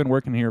deal? Like, I've been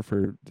working here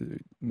for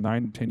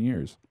 9-10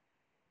 years.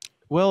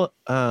 Well,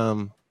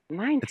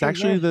 it's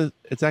actually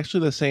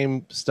the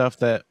same stuff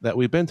that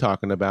we've been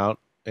talking about,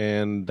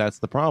 and that's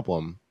the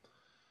problem.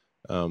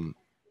 I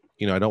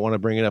don't want to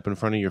bring it up in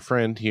front of your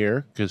friend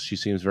here because she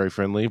seems very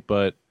friendly,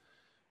 but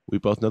we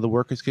both know the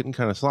work is getting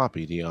kind of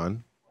sloppy,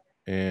 Dion.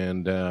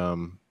 And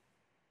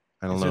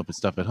I don't know if it's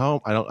stuff at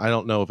home. I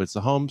don't know if it's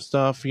the home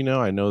stuff.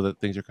 I know that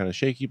things are kind of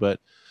shaky, but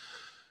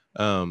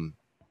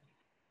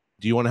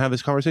do you want to have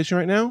this conversation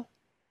right now?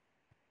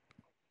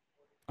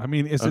 I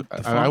mean, is it?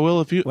 I will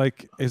if you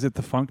like. Is it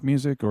the funk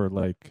music or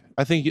like?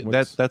 I think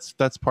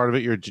that's part of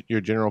it.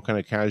 Your general kind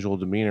of casual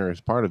demeanor is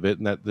part of it,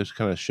 and that this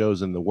kind of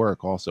shows in the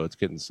work. Also, it's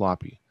getting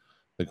sloppy.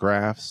 The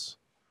graphs,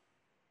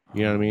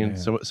 you know what I mean.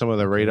 Some of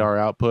the radar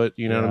output,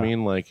 you know what I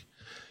mean. Like,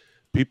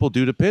 people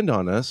do depend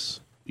on us,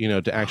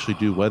 to actually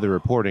do weather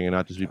reporting and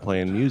not just be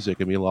playing music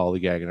and be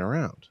lollygagging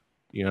around.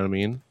 You know what I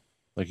mean?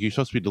 Like, you're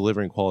supposed to be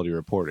delivering quality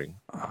reporting.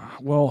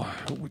 Well,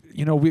 we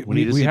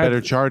need to see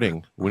better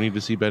charting. We need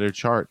to see better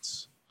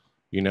charts.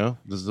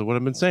 This is what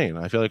I've been saying.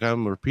 I feel like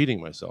I'm repeating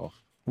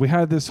myself. We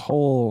had this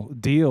whole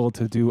deal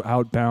to do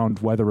outbound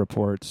weather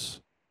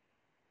reports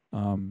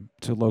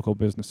to local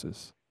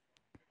businesses.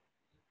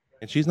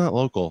 And she's not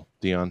local,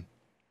 Dion.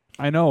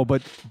 I know,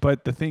 but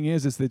the thing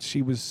is that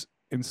she was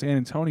in San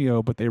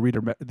Antonio, but they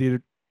redirected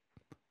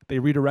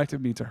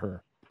me to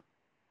her.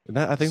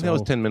 I think that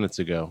was 10 minutes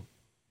ago.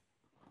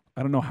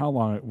 I don't know how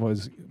long it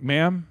was.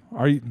 Ma'am,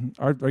 are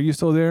you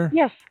still there?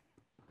 Yes.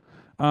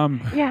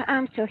 Yeah,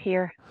 I'm still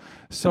here.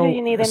 So, do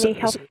you need any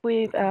help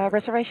with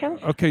reservations?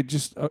 Okay,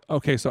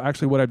 okay. So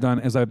actually, what I've done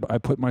is I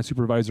put my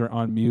supervisor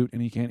on mute,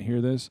 and he can't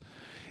hear this.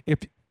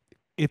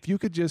 If you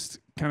could just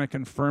kind of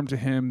confirm to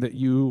him that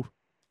you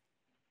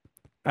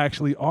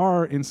actually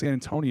are in San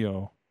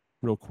Antonio,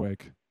 real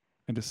quick,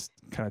 and just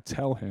kind of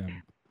tell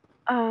him.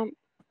 A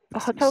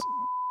hotel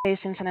is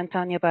in San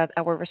Antonio, but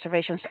our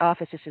reservations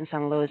office is in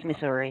St. Louis,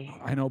 Missouri.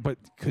 I know, but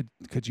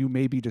could you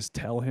maybe just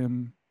tell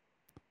him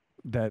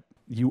that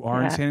you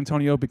are in San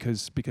Antonio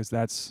because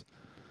that's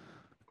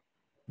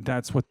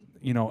what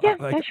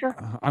Yeah, sure.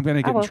 I'm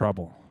gonna get in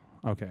trouble.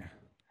 Okay.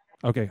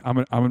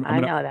 I'm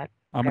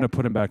gonna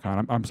put him back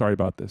on. I'm sorry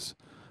about this.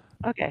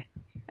 Okay,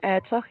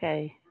 it's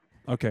okay.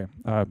 Okay.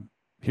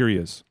 Here he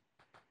is.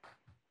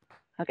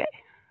 Okay.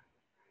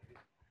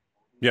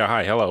 Yeah.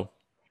 Hi. Hello.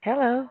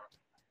 Hello.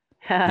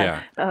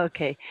 Yeah.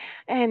 Okay.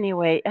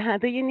 Anyway,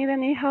 do you need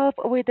any help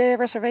with the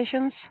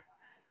reservations?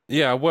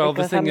 Yeah. Well,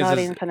 because the thing I'm not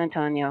is in San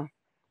Antonio.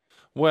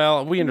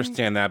 Well, we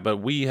understand that, but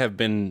we have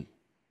been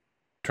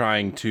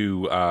trying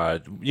to,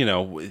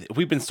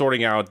 we've been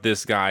sorting out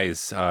this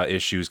guy's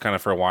issues kind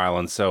of for a while,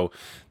 and so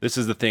this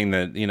is the thing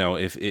that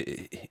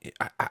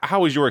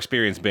how has your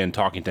experience been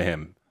talking to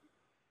him?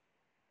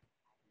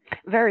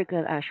 Very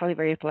good, actually,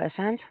 very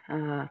pleasant.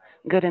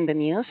 Good in the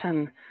news,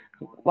 and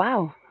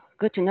wow,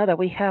 good to know that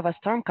we have a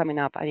storm coming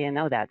up. I didn't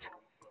know that.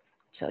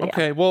 So, yeah.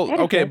 Okay, well,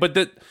 okay, but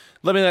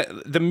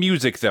the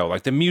music though,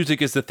 like the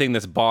music is the thing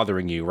that's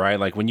bothering you, right?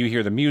 Like when you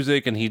hear the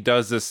music and he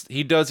does these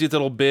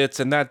little bits,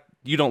 and that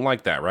you don't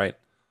like that, right?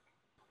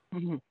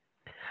 Mm-hmm.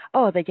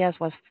 Oh, the jazz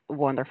was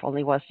wonderful.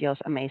 It was just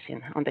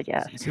amazing on the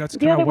jazz. See, that's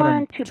the other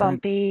one, too trying...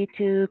 bumpy,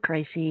 too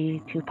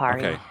crazy, too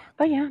party. Okay.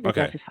 But yeah, the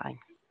jazz is fine.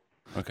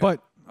 Okay.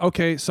 But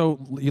okay, so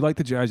you like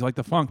the jazz, you like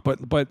the funk,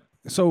 but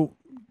so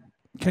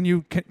can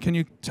you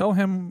tell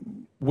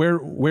him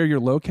where you're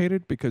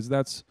located, because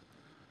that's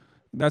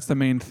the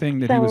main thing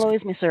that he was. St.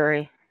 Louis,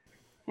 Missouri.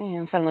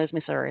 In St. Louis,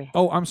 Missouri.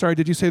 Oh, I'm sorry.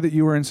 Did you say that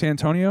you were in San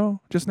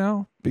Antonio just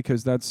now?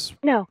 Because that's.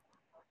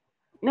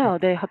 No,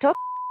 the hotel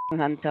in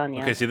San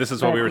Antonio. Okay, see, this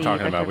is what we were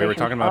talking about. We were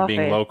talking about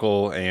being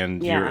local,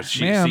 and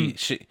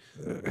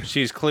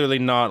she's clearly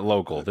not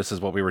local. This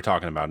is what we were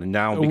talking about, and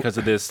now because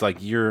of this,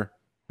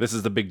 this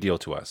is the big deal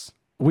to us.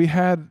 We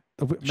had.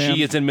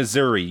 She is in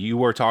Missouri. You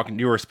were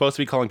supposed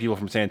to be calling people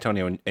from San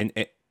Antonio,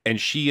 and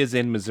she is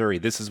in Missouri.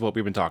 This is what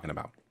we've been talking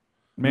about.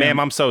 Ma'am,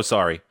 I'm so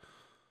sorry.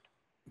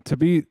 To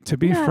be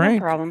Yeah, no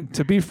frank, problem.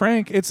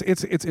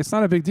 it's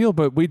not a big deal.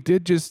 But we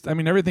did just, I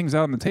mean, everything's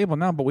out on the table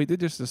now. But we did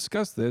just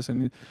discuss this,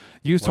 and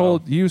you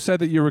said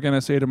that you were going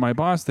to say to my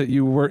boss that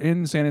you were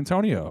in San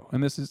Antonio,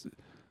 and this is.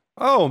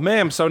 Oh,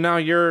 ma'am. So now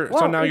you're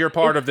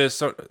part of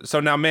this. So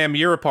now, ma'am,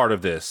 you're a part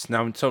of this.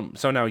 Now, so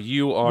now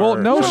you are. Well,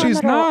 no,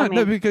 she's not. I mean,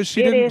 No, because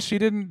she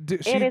didn't.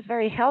 It is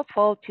very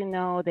helpful to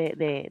know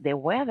the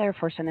weather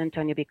for San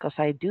Antonio because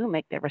I do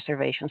make the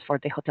reservations for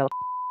the hotel,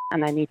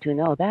 and I need to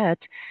know that.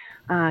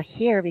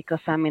 Here, because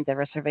I'm in the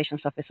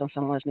reservations office on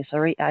St. Louis,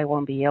 Missouri, I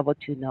won't be able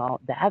to know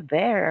that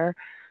there.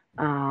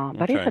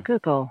 But it's a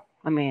Google.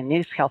 I mean,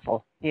 it's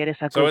helpful. It is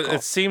a Google. So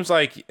it seems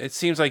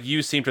like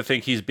you seem to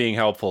think he's being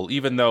helpful,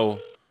 even though.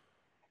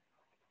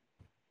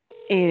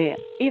 I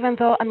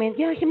mean,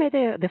 yeah, he made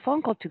the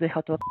phone call to the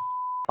hotel,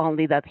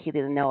 only that he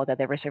didn't know that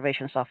the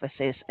reservations office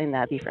is in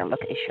a different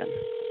location.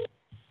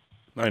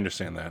 I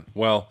understand that.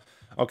 Well,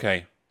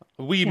 okay.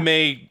 We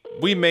may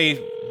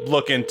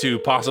look into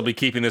possibly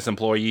keeping this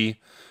employee,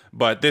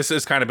 but this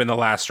has kind of been the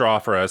last straw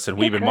for us, and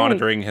we've been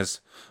monitoring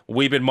his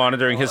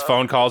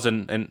phone calls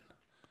and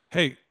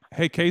Hey,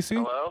 Casey.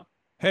 Hello?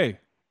 Hey.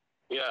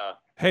 Yeah.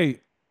 Hey,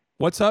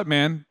 what's up,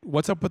 man?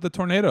 What's up with the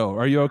tornado?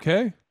 Are you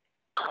okay?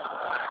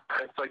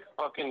 It's like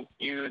fucking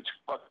huge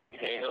fucking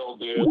hail,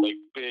 dude. Like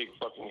big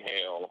fucking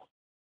hail.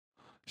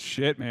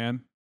 Shit,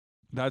 man.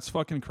 That's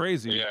fucking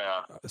crazy.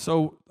 Yeah.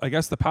 So I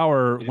guess the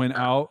power went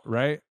out,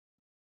 right?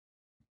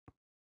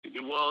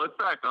 Well, it's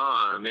back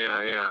on.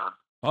 Yeah.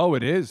 Oh,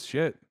 it is.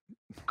 Shit.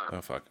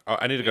 Oh fuck! Oh,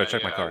 I need to go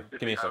check my car.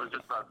 Give me a second. I was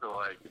just about to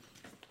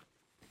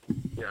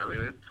Yeah, I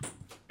mean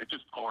it's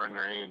just pouring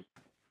rain.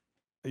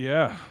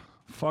 Yeah.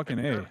 Fucking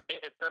A.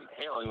 It started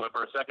hailing, but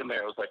for a second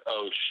there, it was like,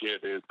 oh shit,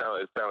 dude.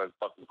 It sounded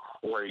fucking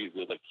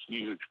crazy, like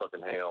huge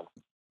fucking hail.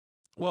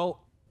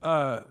 Well,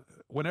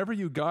 whenever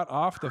you got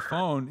off the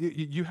phone,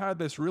 you had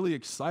this really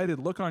excited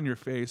look on your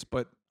face,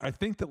 but I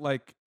think the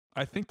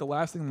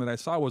last thing that I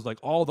saw was like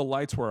all the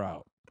lights were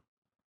out.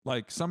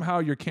 Like somehow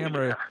your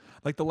camera,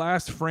 like the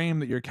last frame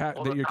that your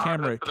camera captured.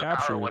 The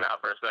power went out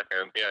for a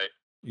second.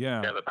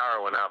 Yeah. Yeah, the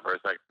power went out for a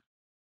second.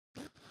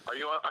 Are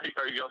you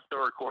still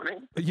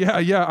recording?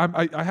 Yeah.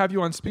 I have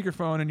you on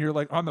speakerphone, and you're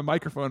like on the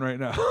microphone right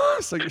now,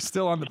 so you're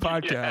still on the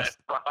podcast.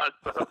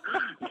 Awesome.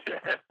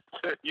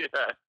 Yeah.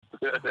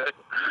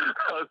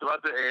 I was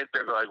about to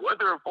answer, like,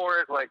 weather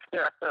report, like.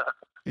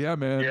 Yeah,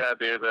 man. Yeah,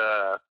 dude.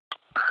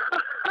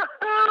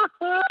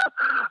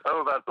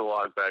 I'm about to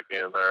log back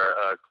in there.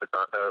 I'm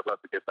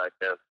about to get back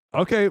in.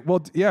 Okay.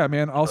 Well, yeah,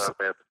 man.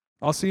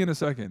 I'll see you in a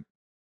second.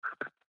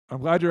 I'm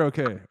glad you're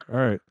okay. All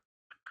right.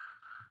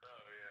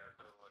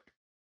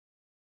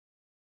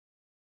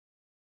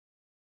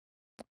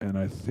 And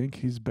I think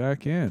he's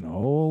back in.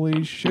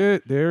 Holy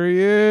shit. There he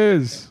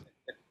is.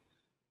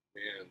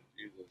 Man,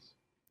 Jesus.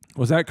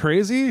 Was that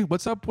crazy?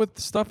 What's up with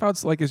stuff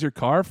outside? Like, is your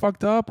car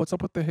fucked up? What's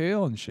up with the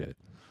hail and shit?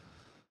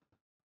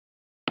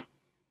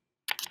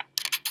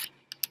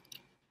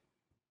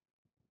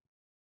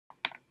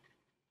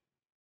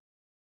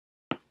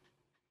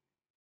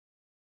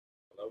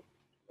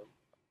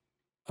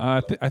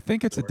 I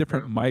think it's a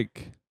different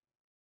mic.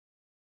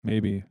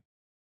 Maybe.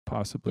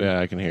 Possibly. Yeah,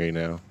 I can hear you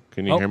now.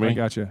 Can you hear me? I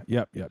gotcha.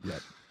 Yep.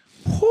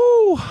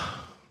 Whew.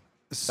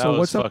 So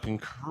what's fucking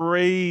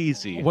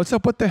crazy. What's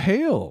up with the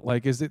hail?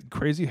 Like, is it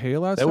crazy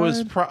hail outside? That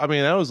was,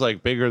 that was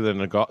like bigger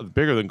than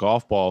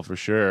golf ball for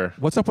sure.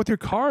 What's up with your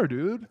car,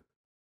 dude?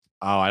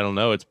 Oh, I don't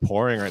know. It's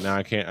pouring right now.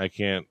 I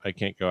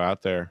can't go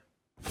out there.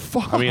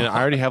 Fuck, I mean, I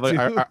already have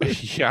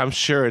yeah, I'm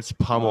sure it's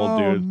pummeled,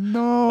 dude.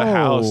 No, the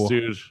house,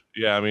 dude.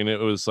 Yeah, I mean, that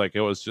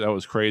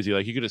was crazy.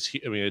 Like you could just,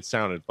 it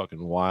sounded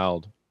fucking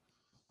wild.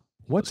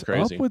 What's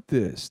up with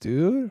this,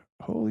 dude?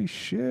 Holy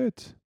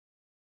shit!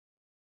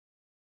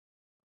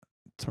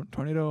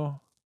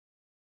 Tornado.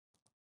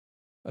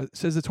 It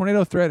says the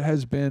tornado threat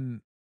has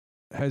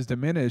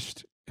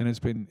diminished, and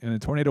the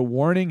tornado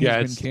warning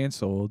has been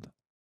canceled.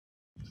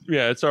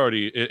 Yeah, it's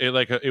already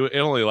it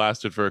only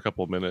lasted for a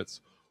couple of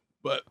minutes,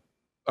 but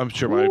I'm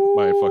sure my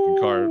fucking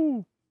car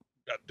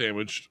got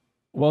damaged.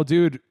 Well,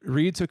 dude,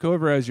 Reed took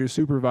over as your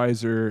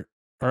supervisor,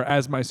 or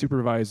as my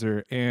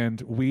supervisor,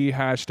 and we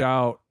hashed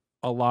out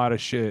a lot of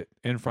shit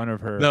in front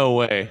of her. No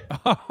way.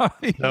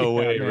 No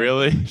way, man.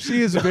 Really?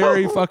 She is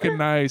very fucking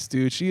nice,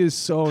 dude. She is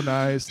so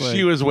nice. Like,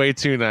 she was way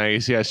too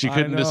nice. Yeah, she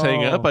couldn't just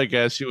hang up, I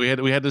guess. We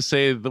had to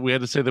say that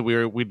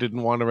we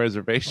didn't want a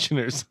reservation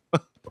or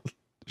something.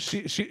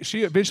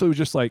 She eventually was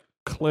just like,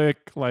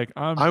 click, like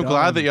I'm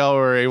glad that y'all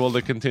were able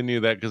to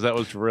continue that, because that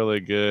was really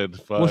good.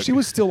 Fuck. Well, she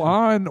was still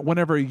on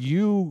whenever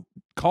you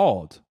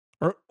called,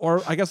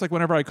 or I guess like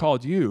whenever I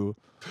called you.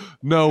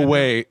 No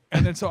way.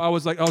 And then so I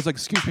was like,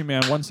 excuse me,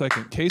 man, 1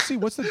 second. Casey,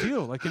 what's the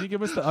deal? Like, can you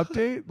give us the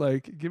update?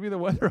 Like, give me the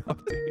weather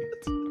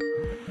update.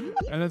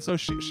 And then so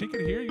she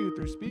could hear you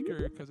through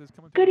speaker because it's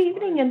coming. Good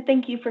evening, and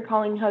thank you for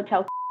calling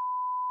Hotel.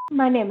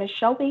 My name is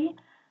Shelby.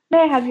 May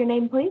I have your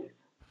name, please?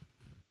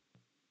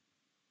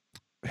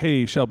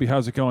 Hey, Shelby,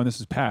 how's it going? This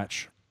is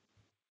Patch.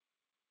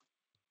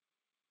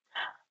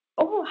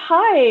 Oh,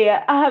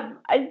 hi.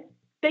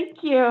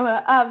 Thank you.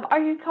 Are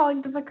you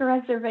calling to book a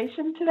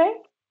reservation today?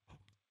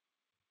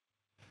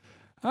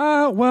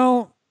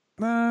 Well,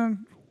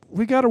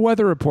 we got a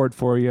weather report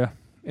for you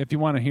if you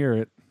want to hear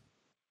it.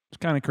 It's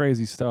kind of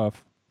crazy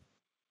stuff.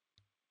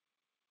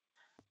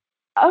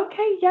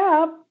 Okay,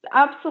 yeah,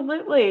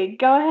 absolutely.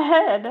 Go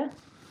ahead.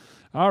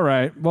 All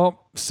right.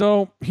 Well,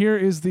 so here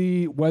is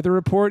the weather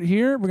report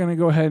here. We're going to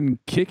go ahead and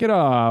kick it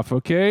off,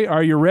 okay?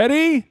 Are you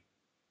ready?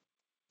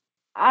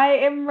 I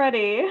am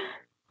ready.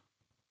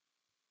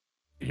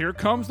 Here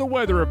comes the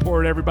weather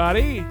report,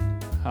 everybody.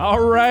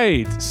 All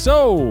right.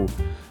 So,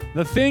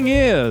 the thing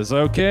is,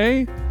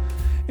 okay,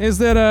 is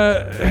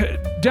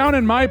that down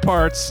in my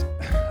parts,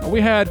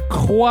 we had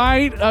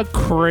quite a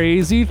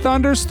crazy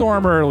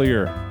thunderstorm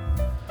earlier.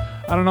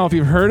 I don't know if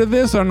you've heard of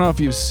this. I don't know if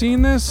you've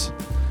seen this.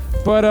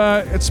 But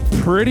it's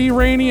pretty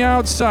rainy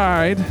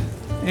outside,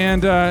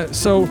 and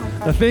so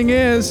the thing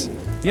is,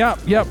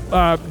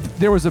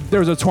 there was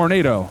a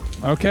tornado.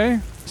 Okay,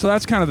 so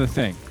that's kind of the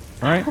thing,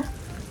 right?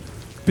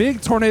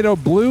 Big tornado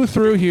blew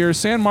through here,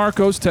 San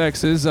Marcos,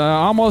 Texas.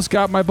 Almost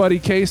got my buddy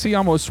Casey.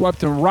 Almost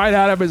swept him right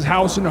out of his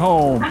house and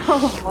home.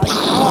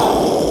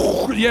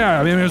 Yeah,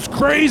 I mean it was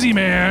crazy,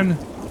 man.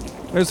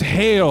 There's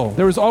hail.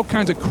 There was all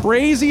kinds of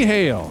crazy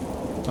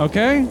hail.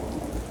 Okay,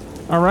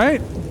 all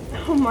right.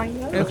 Oh my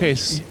God. Okay,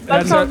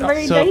 that sounds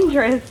very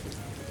dangerous.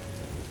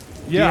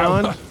 Yeah,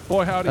 Dion,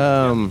 boy, howdy.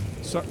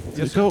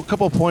 Yes, a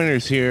couple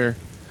pointers here.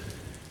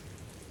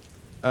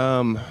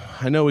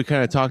 I know we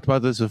kind of talked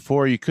about this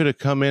before. You could have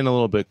come in a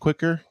little bit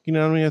quicker. You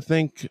know what I mean? I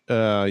think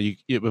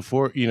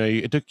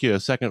it took you a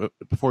second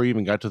before you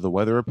even got to the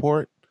weather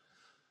report.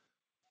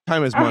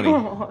 Time is money.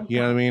 Oh,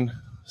 you know what I mean?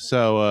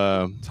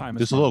 So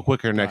just a little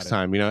quicker next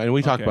time. You know, and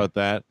we talked about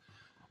that.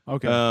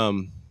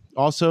 Okay.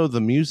 Also, the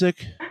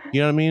music,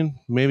 you know what I mean?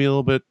 Maybe a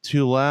little bit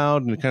too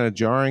loud and kind of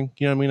jarring.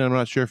 You know what I mean? I'm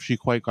not sure if she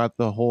quite got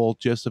the whole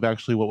gist of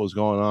actually what was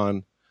going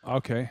on.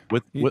 Okay.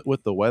 With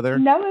the weather.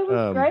 No, it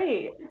was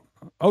great.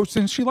 Oh,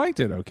 since she liked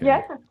it, okay.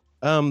 Yeah.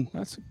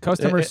 That's a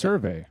customer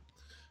survey.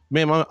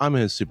 Ma'am, I'm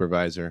his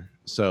supervisor.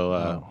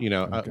 So,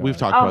 we've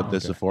talked about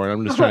this before, and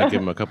I'm just trying to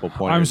give him a couple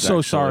pointers. I'm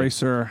so sorry,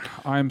 sir.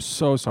 I'm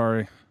so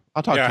sorry.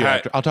 I'll talk to you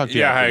after. I'll talk to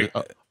you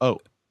after.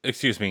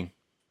 Excuse me.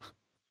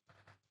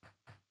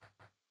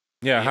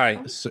 Yeah,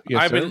 hi. So,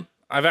 yes,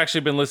 I've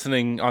actually been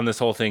listening on this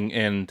whole thing,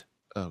 and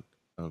oh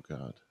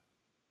God.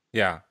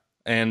 Yeah,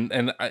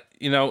 and I,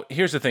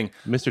 here's the thing,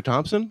 Mr.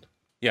 Thompson.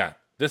 Yeah,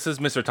 this is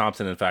Mr.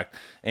 Thompson, in fact,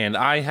 and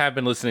I have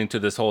been listening to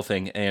this whole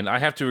thing, and I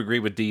have to agree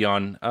with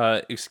Dion.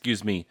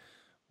 Excuse me.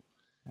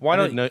 I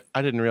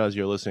didn't realize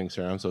you were listening,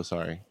 sir. I'm so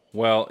sorry.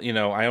 Well,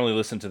 I only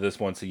listen to this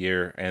once a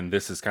year, and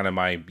this is kind of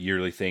my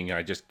yearly thing.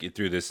 I just get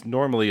through this.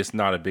 Normally, it's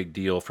not a big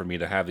deal for me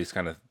to have these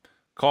kind of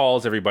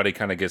calls. Everybody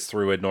kind of gets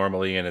through it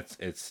normally, and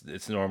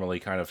it's normally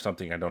kind of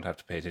something I don't have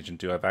to pay attention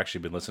to. I've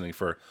actually been listening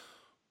for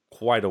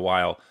quite a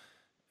while,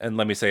 and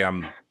let me say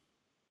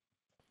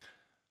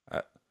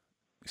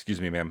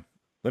excuse me, ma'am.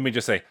 Let me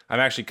just say I'm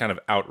actually kind of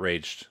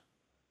outraged.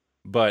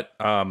 But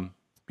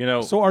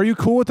So are you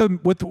cool with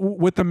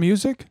the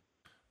music?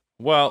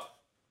 Well,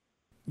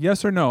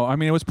 yes or no? I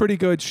mean, it was pretty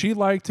good. She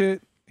liked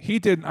it. He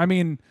didn't. I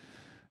mean,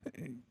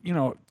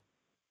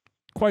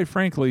 quite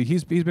frankly,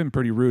 he's been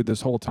pretty rude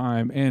this whole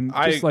time, and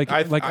just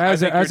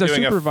as a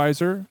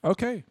supervisor,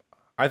 okay.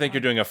 I think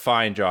you're doing a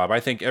fine job. I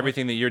think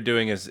everything that you're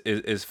doing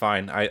is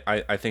fine.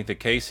 I think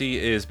that Casey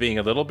is being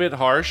a little bit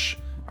harsh.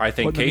 I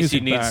think Casey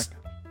needs. Back.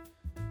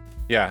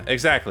 Yeah,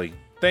 exactly.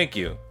 Thank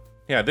you.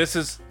 Yeah, this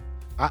is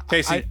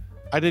Casey.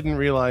 I didn't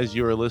realize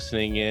you were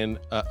listening in.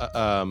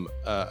 I'm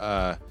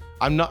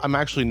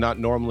actually not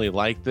normally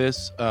like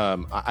this.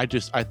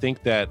 I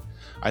think that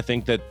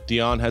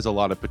Dion has a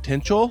lot of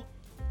potential.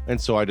 And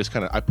so I just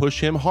I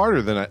push him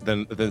harder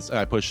than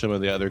I push some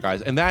of the other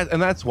guys, and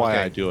that's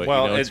why I do it.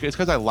 Well, it's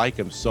because I like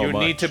him so much. You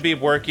need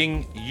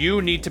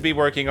to be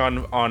working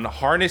on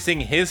harnessing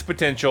his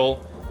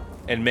potential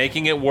and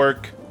making it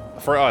work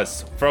for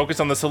us. Focus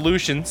on the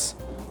solutions.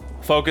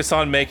 Focus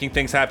on making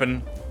things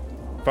happen.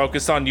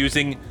 Focus on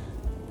using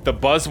the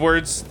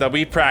buzzwords that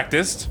we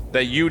practiced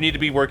that you need to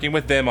be working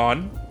with them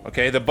on.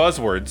 Okay, the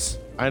buzzwords.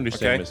 I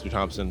understand, Mr.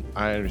 Thompson.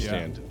 I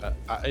understand.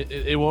 Yeah.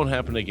 It won't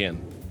happen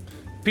again.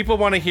 People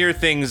want to hear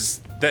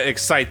things that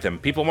excite them.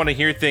 People want to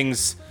hear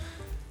things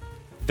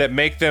that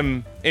make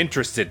them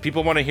interested.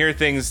 People want to hear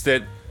things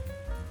that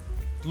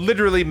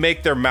literally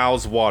make their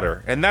mouths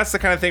water. And that's the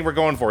kind of thing we're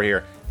going for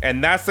here.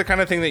 And that's the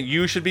kind of thing that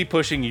you should be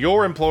pushing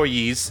your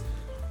employees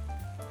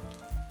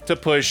to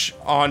push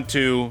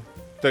onto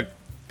the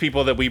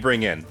people that we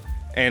bring in.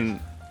 And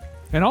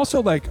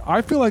also,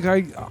 I feel like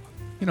I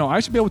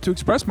should be able to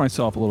express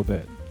myself a little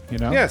bit.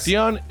 Yes,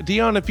 Dion.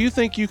 If you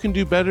think you can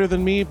do better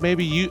than me,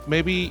 maybe you.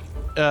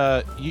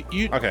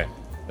 Okay,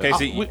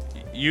 Casey,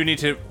 you need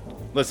to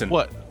listen.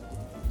 What?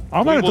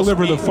 I'm gonna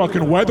deliver the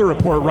fucking weather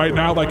report right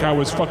now, like I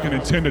was fucking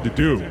intended to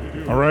do.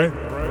 All right?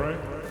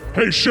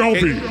 Hey,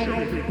 Shelby.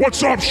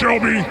 What's up,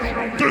 Shelby?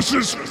 This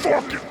is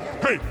fucking.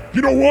 Hey,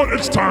 you know what?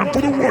 It's time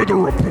for the weather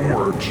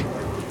report.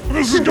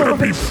 This is gonna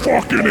be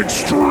fucking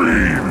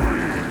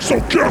extreme. So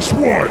guess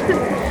what?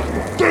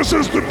 This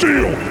is the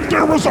deal.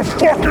 There was a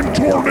fucking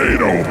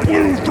tornado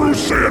blew through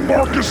San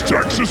Marcos,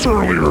 Texas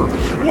earlier.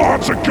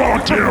 Lots of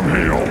goddamn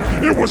hail.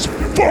 It was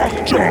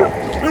fucked up.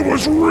 It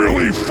was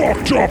really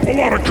fucked up. A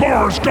lot of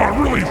cars got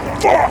really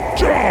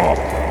fucked up.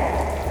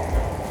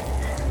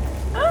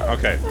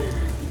 Okay.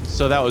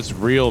 So that was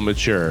real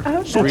mature.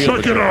 So real check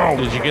mature. it out.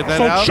 Did you get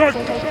that out?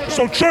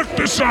 So check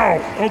this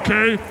out,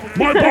 okay?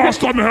 My boss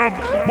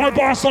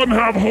doesn't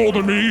have hold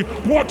of me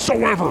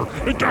whatsoever.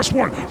 And guess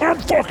what? I'm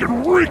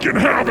fucking wreaking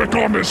havoc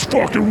on this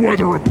fucking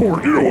weather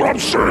report. You know what I'm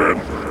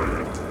saying?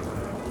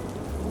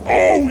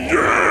 Oh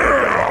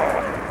yeah!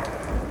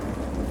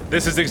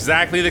 This is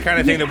exactly the kind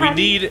of thing that we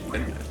need.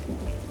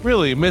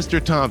 Really,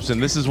 Mr. Thompson,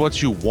 this is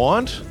what you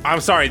want?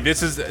 I'm sorry,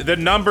 this is the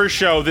numbers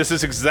show this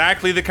is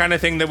exactly the kind of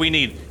thing that we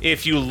need.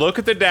 If you look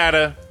at the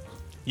data,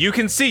 you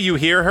can see, you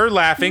hear her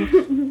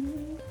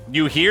laughing.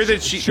 You hear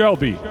that she...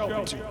 Shelby.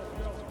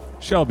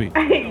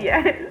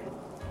 Yes.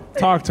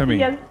 Talk to me.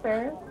 Yes,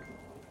 sir.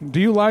 Do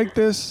you like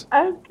this?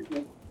 I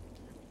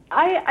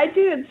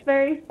do. It's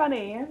very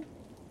funny.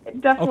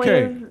 It definitely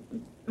is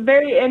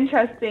very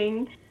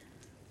interesting.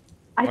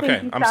 I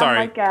think you sound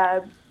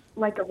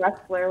like a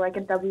wrestler, like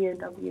a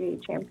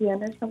WWE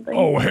champion or something.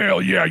 Oh,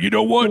 hell yeah. You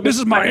know what? This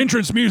is my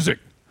entrance music.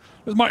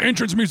 This is my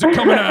entrance music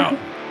coming out.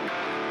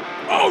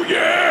 Oh,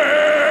 yeah!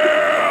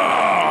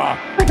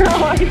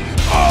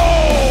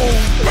 Oh,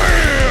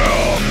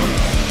 man!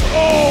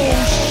 Oh,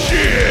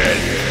 shit!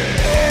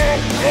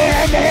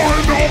 I'm on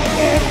the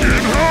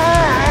fucking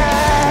house!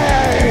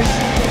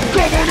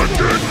 Come on and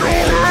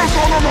get your ass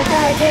on the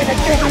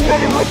motherfucking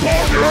weather report!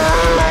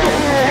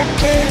 Yeah!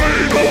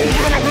 Tornadoes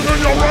and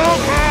everything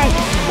around now!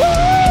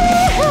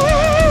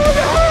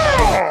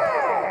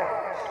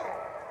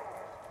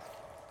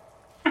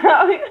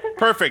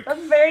 Perfect.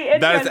 That's very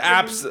interesting.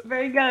 That is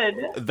very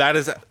good. That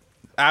is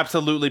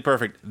absolutely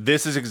perfect.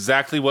 This is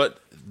exactly what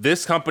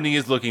this company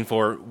is looking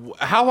for.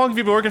 How long have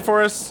you been working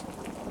for us?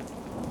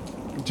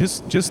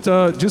 Just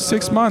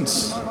 6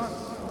 months.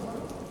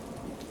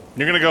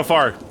 You're gonna go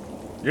far.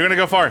 You're gonna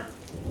go far.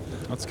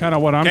 That's kind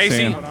of what I'm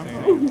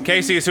saying.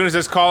 Casey, as soon as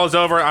this call is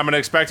over, I'm gonna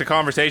expect a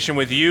conversation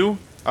with you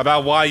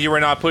about why you were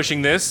not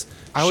pushing this.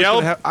 I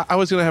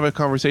was gonna have a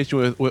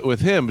conversation with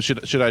him.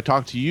 Should I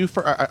talk to you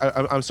first?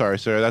 I'm sorry,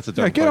 sir. That's a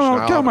dumb get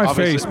question. on my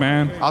face,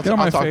 man. I'll Get on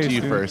my talk face, to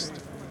you dude. first.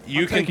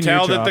 You can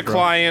tell that the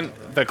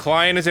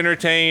client is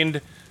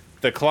entertained.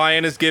 The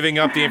client is giving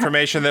up the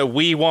information that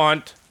we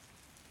want.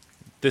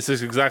 This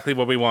is exactly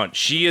what we want.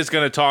 She is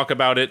going to talk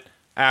about it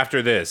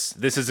after this.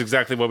 This is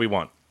exactly what we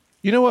want.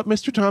 You know what,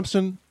 Mr.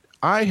 Thompson?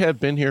 I have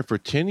been here for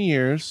 10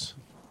 years.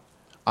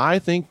 I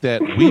think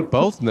that we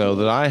both know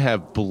that I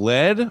have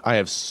bled.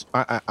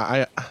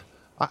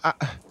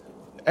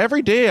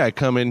 Every day I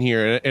come in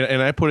here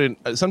and I put in,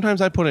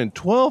 sometimes I put in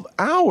 12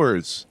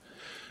 hours.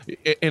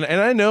 And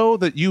I know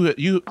that you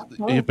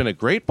have been a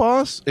great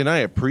boss and I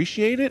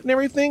appreciate it and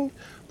everything,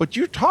 but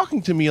you're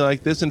talking to me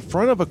like this in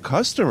front of a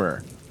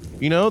customer.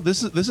 You know,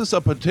 this is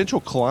a potential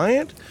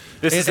client.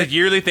 This is a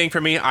yearly thing for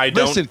me.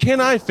 Listen,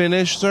 can I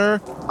finish, sir?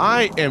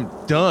 I am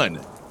done.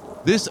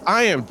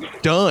 I am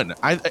done.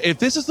 If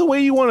this is the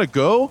way you want to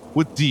go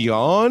with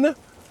Dion,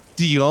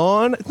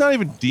 it's not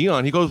even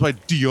Dion. He goes by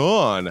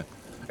Dion.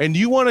 And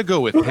you want to go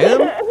with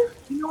him?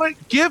 You know what?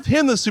 Give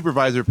him the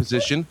supervisor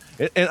position,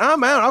 and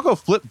I'm out. I'll go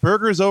flip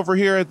burgers over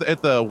here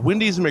at the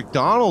Wendy's and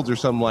McDonald's or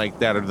something like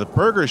that, or the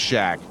Burger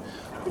Shack.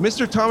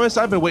 Mr. Thomas,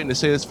 I've been waiting to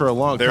say this for a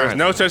long time. There is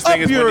no such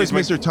thing as Wendy's.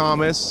 Mr.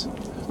 Thomas.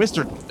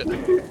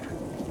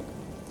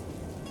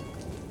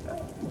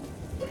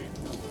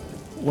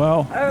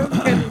 Well,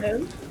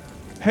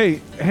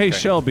 hey,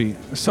 Shelby.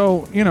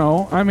 So, you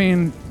know, I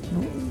mean,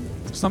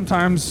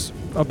 sometimes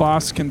a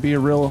boss can be a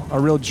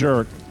real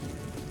jerk.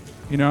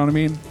 You know what I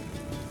mean?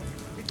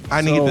 I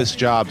need this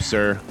job,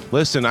 sir.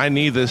 Listen, I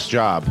need this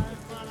job.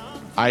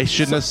 I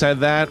shouldn't have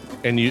said that.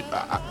 And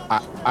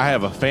I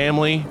have a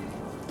family.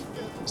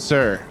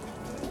 Sir,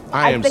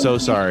 I am so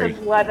sorry. You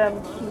should let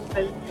him keep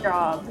his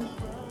job.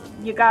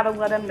 You gotta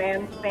let a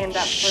man stand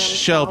up for himself.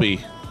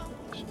 Shelby,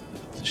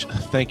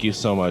 thank you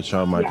so much.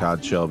 Oh my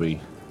God,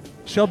 Shelby.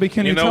 Shelby,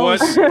 can you tell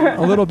us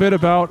a little bit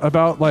about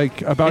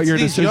your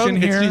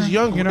decision here? It's these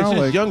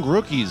young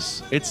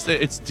rookies.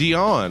 It's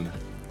Dion.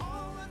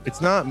 It's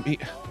not me.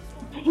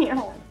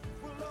 Yeah.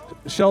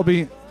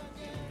 Shelby,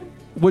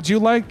 would you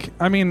like?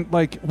 I mean,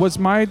 like, was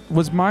my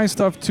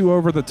stuff too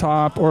over the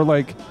top, or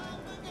like,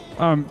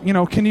 you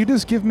know, can you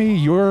just give me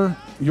your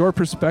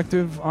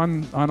perspective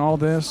on all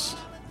this?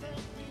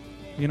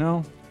 You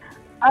know,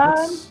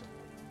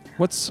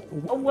 what's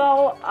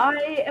Well,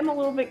 I am a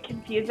little bit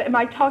confused. Am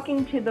I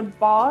talking to the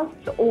boss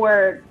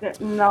or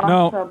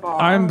not the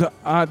boss? I'm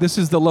this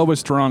is the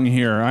lowest rung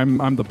here.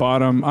 I'm the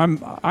bottom.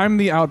 I'm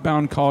the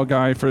outbound call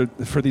guy for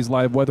these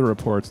live weather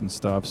reports and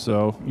stuff.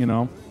 So, you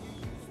know.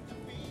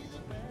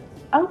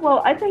 Oh,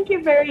 well, I think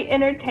you're very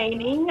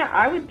entertaining.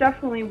 I would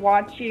definitely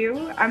watch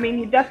you. I mean,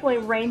 you definitely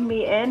reined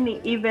me in,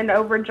 even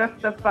over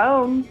just the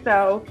phone.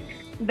 So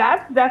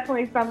that's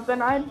definitely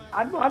something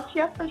I'd watch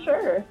you for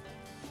sure.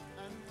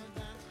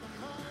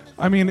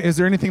 I mean, is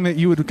there anything that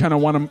you would kind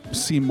of want to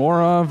see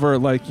more of, or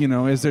like, you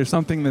know, is there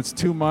something that's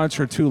too much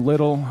or too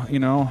little, you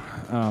know?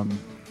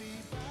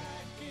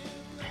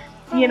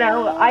 You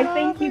know, I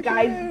think you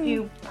guys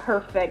do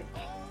perfect.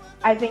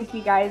 I think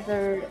you guys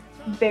are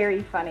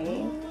very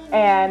funny,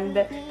 and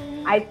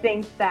I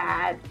think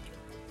that,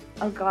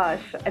 oh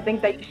gosh, I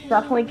think that you should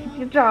definitely keep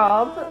your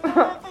job.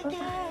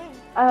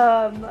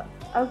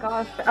 Oh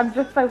gosh, I'm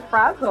just so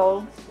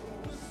frazzled.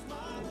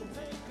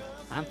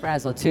 I'm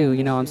frazzled too,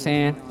 you know what I'm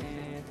saying?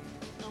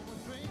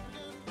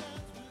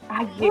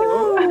 I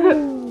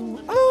do.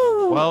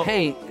 Well,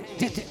 hey,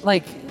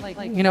 like,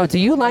 you know, do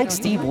you like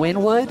Steve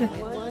Winwood?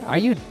 Are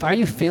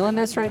you feeling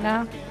this right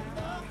now?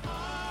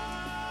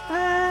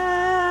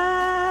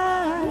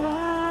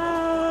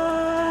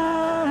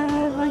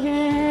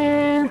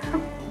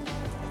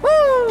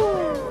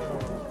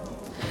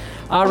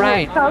 All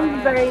right. It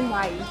sounds very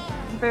nice.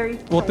 Very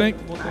well,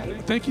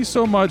 thank you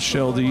so much,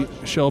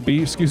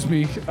 Shelby. Excuse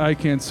me, I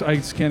can't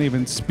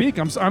even speak.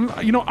 I'm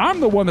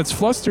the one that's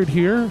flustered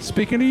here,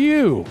 speaking to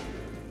you.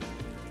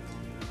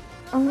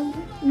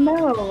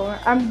 No,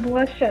 I'm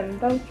blushing.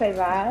 Don't say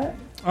that.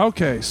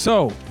 Okay,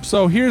 so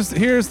here's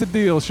the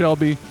deal,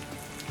 Shelby.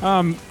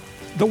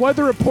 The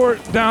weather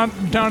report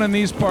down in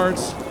these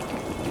parts,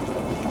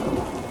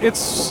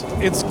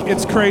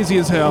 it's crazy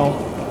as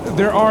hell.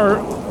 There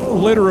are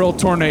literal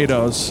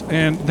tornadoes,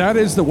 and that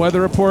is the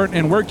weather report,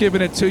 and we're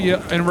giving it to you,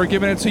 and we're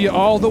giving it to you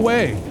all the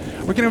way.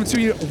 We're giving it to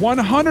you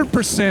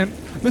 100%.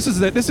 This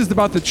is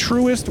about the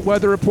truest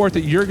weather report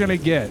that you're gonna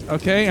get,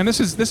 okay? And this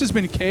has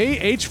been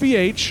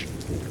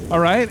KHVH, all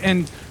right?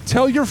 And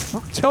tell your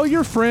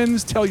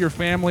friends, tell your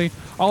family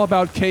all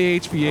about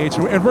KHVH,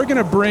 and we're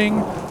gonna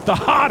bring the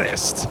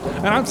hottest,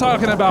 and I'm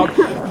talking about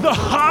the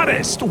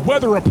hottest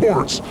weather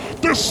reports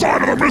this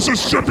side of the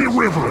Mississippi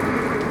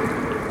River.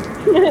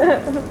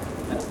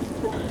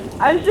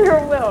 I sure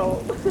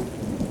will.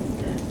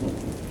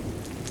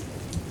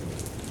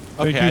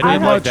 Okay, I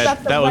did like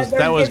that.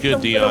 That was good,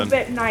 Dion. A little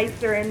bit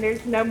nicer, and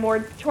there's no more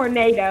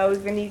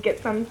tornadoes, and you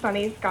get some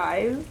sunny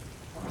skies.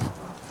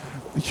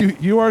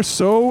 You are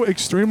so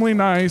extremely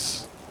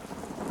nice.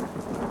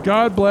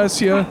 God bless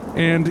you,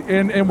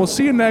 and we'll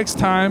see you next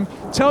time.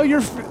 I'm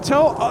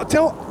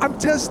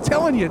just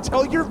telling you.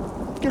 Tell your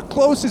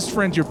closest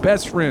friends, your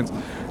best friends,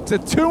 to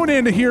tune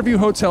in to Hearview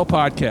Hotel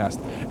Podcast,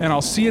 and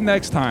I'll see you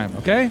next time.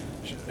 Okay?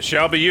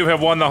 Shelby, you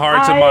have won the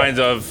hearts and minds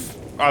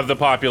of the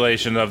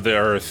population of the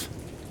Earth.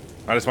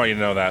 I just want you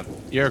to know that.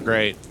 You're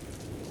great.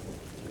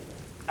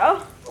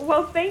 Oh,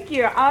 well, thank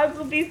you. I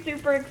will be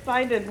super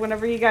excited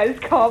whenever you guys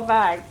call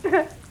back.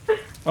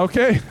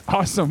 Okay,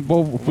 awesome.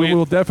 Well, we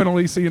will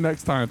definitely see you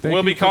next time.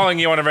 We'll be calling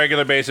you on a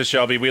regular basis,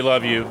 Shelby. We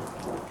love you.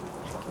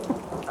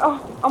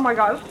 Oh my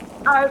gosh.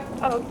 That's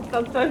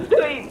so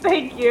sweet.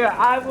 Thank you.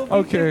 I will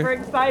be super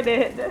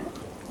excited.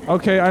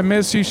 Okay, I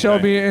miss you,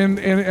 Shelby, and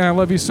I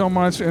love you so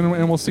much, and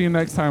we'll see you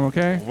next time,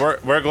 okay?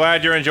 We're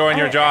glad you're enjoying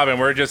your job, and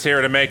we're just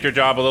here to make your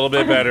job a little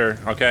bit better,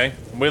 okay?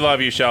 We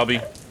love you, Shelby.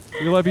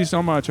 We love you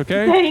so much,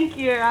 okay? Thank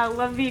you. I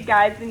love you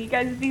guys, and you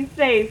guys be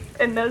safe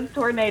in those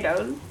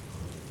tornadoes.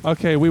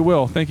 Okay, we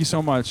will. Thank you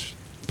so much.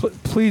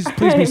 Please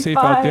be safe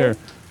out there.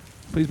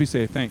 Please be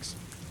safe. Thanks.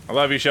 I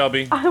love you,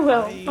 Shelby. I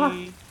will.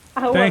 Bye.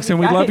 Thanks, and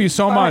we love you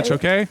so much,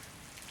 okay?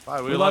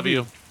 Bye, we love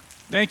you.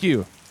 Thank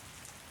you.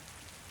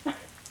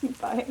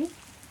 Bye.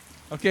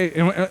 Okay,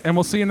 and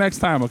we'll see you next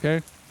time,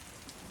 okay?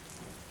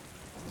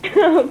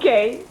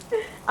 Okay.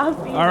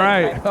 I'll see you all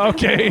right. next time.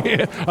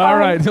 Okay. All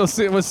right.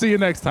 We'll see you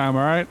next time,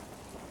 all right?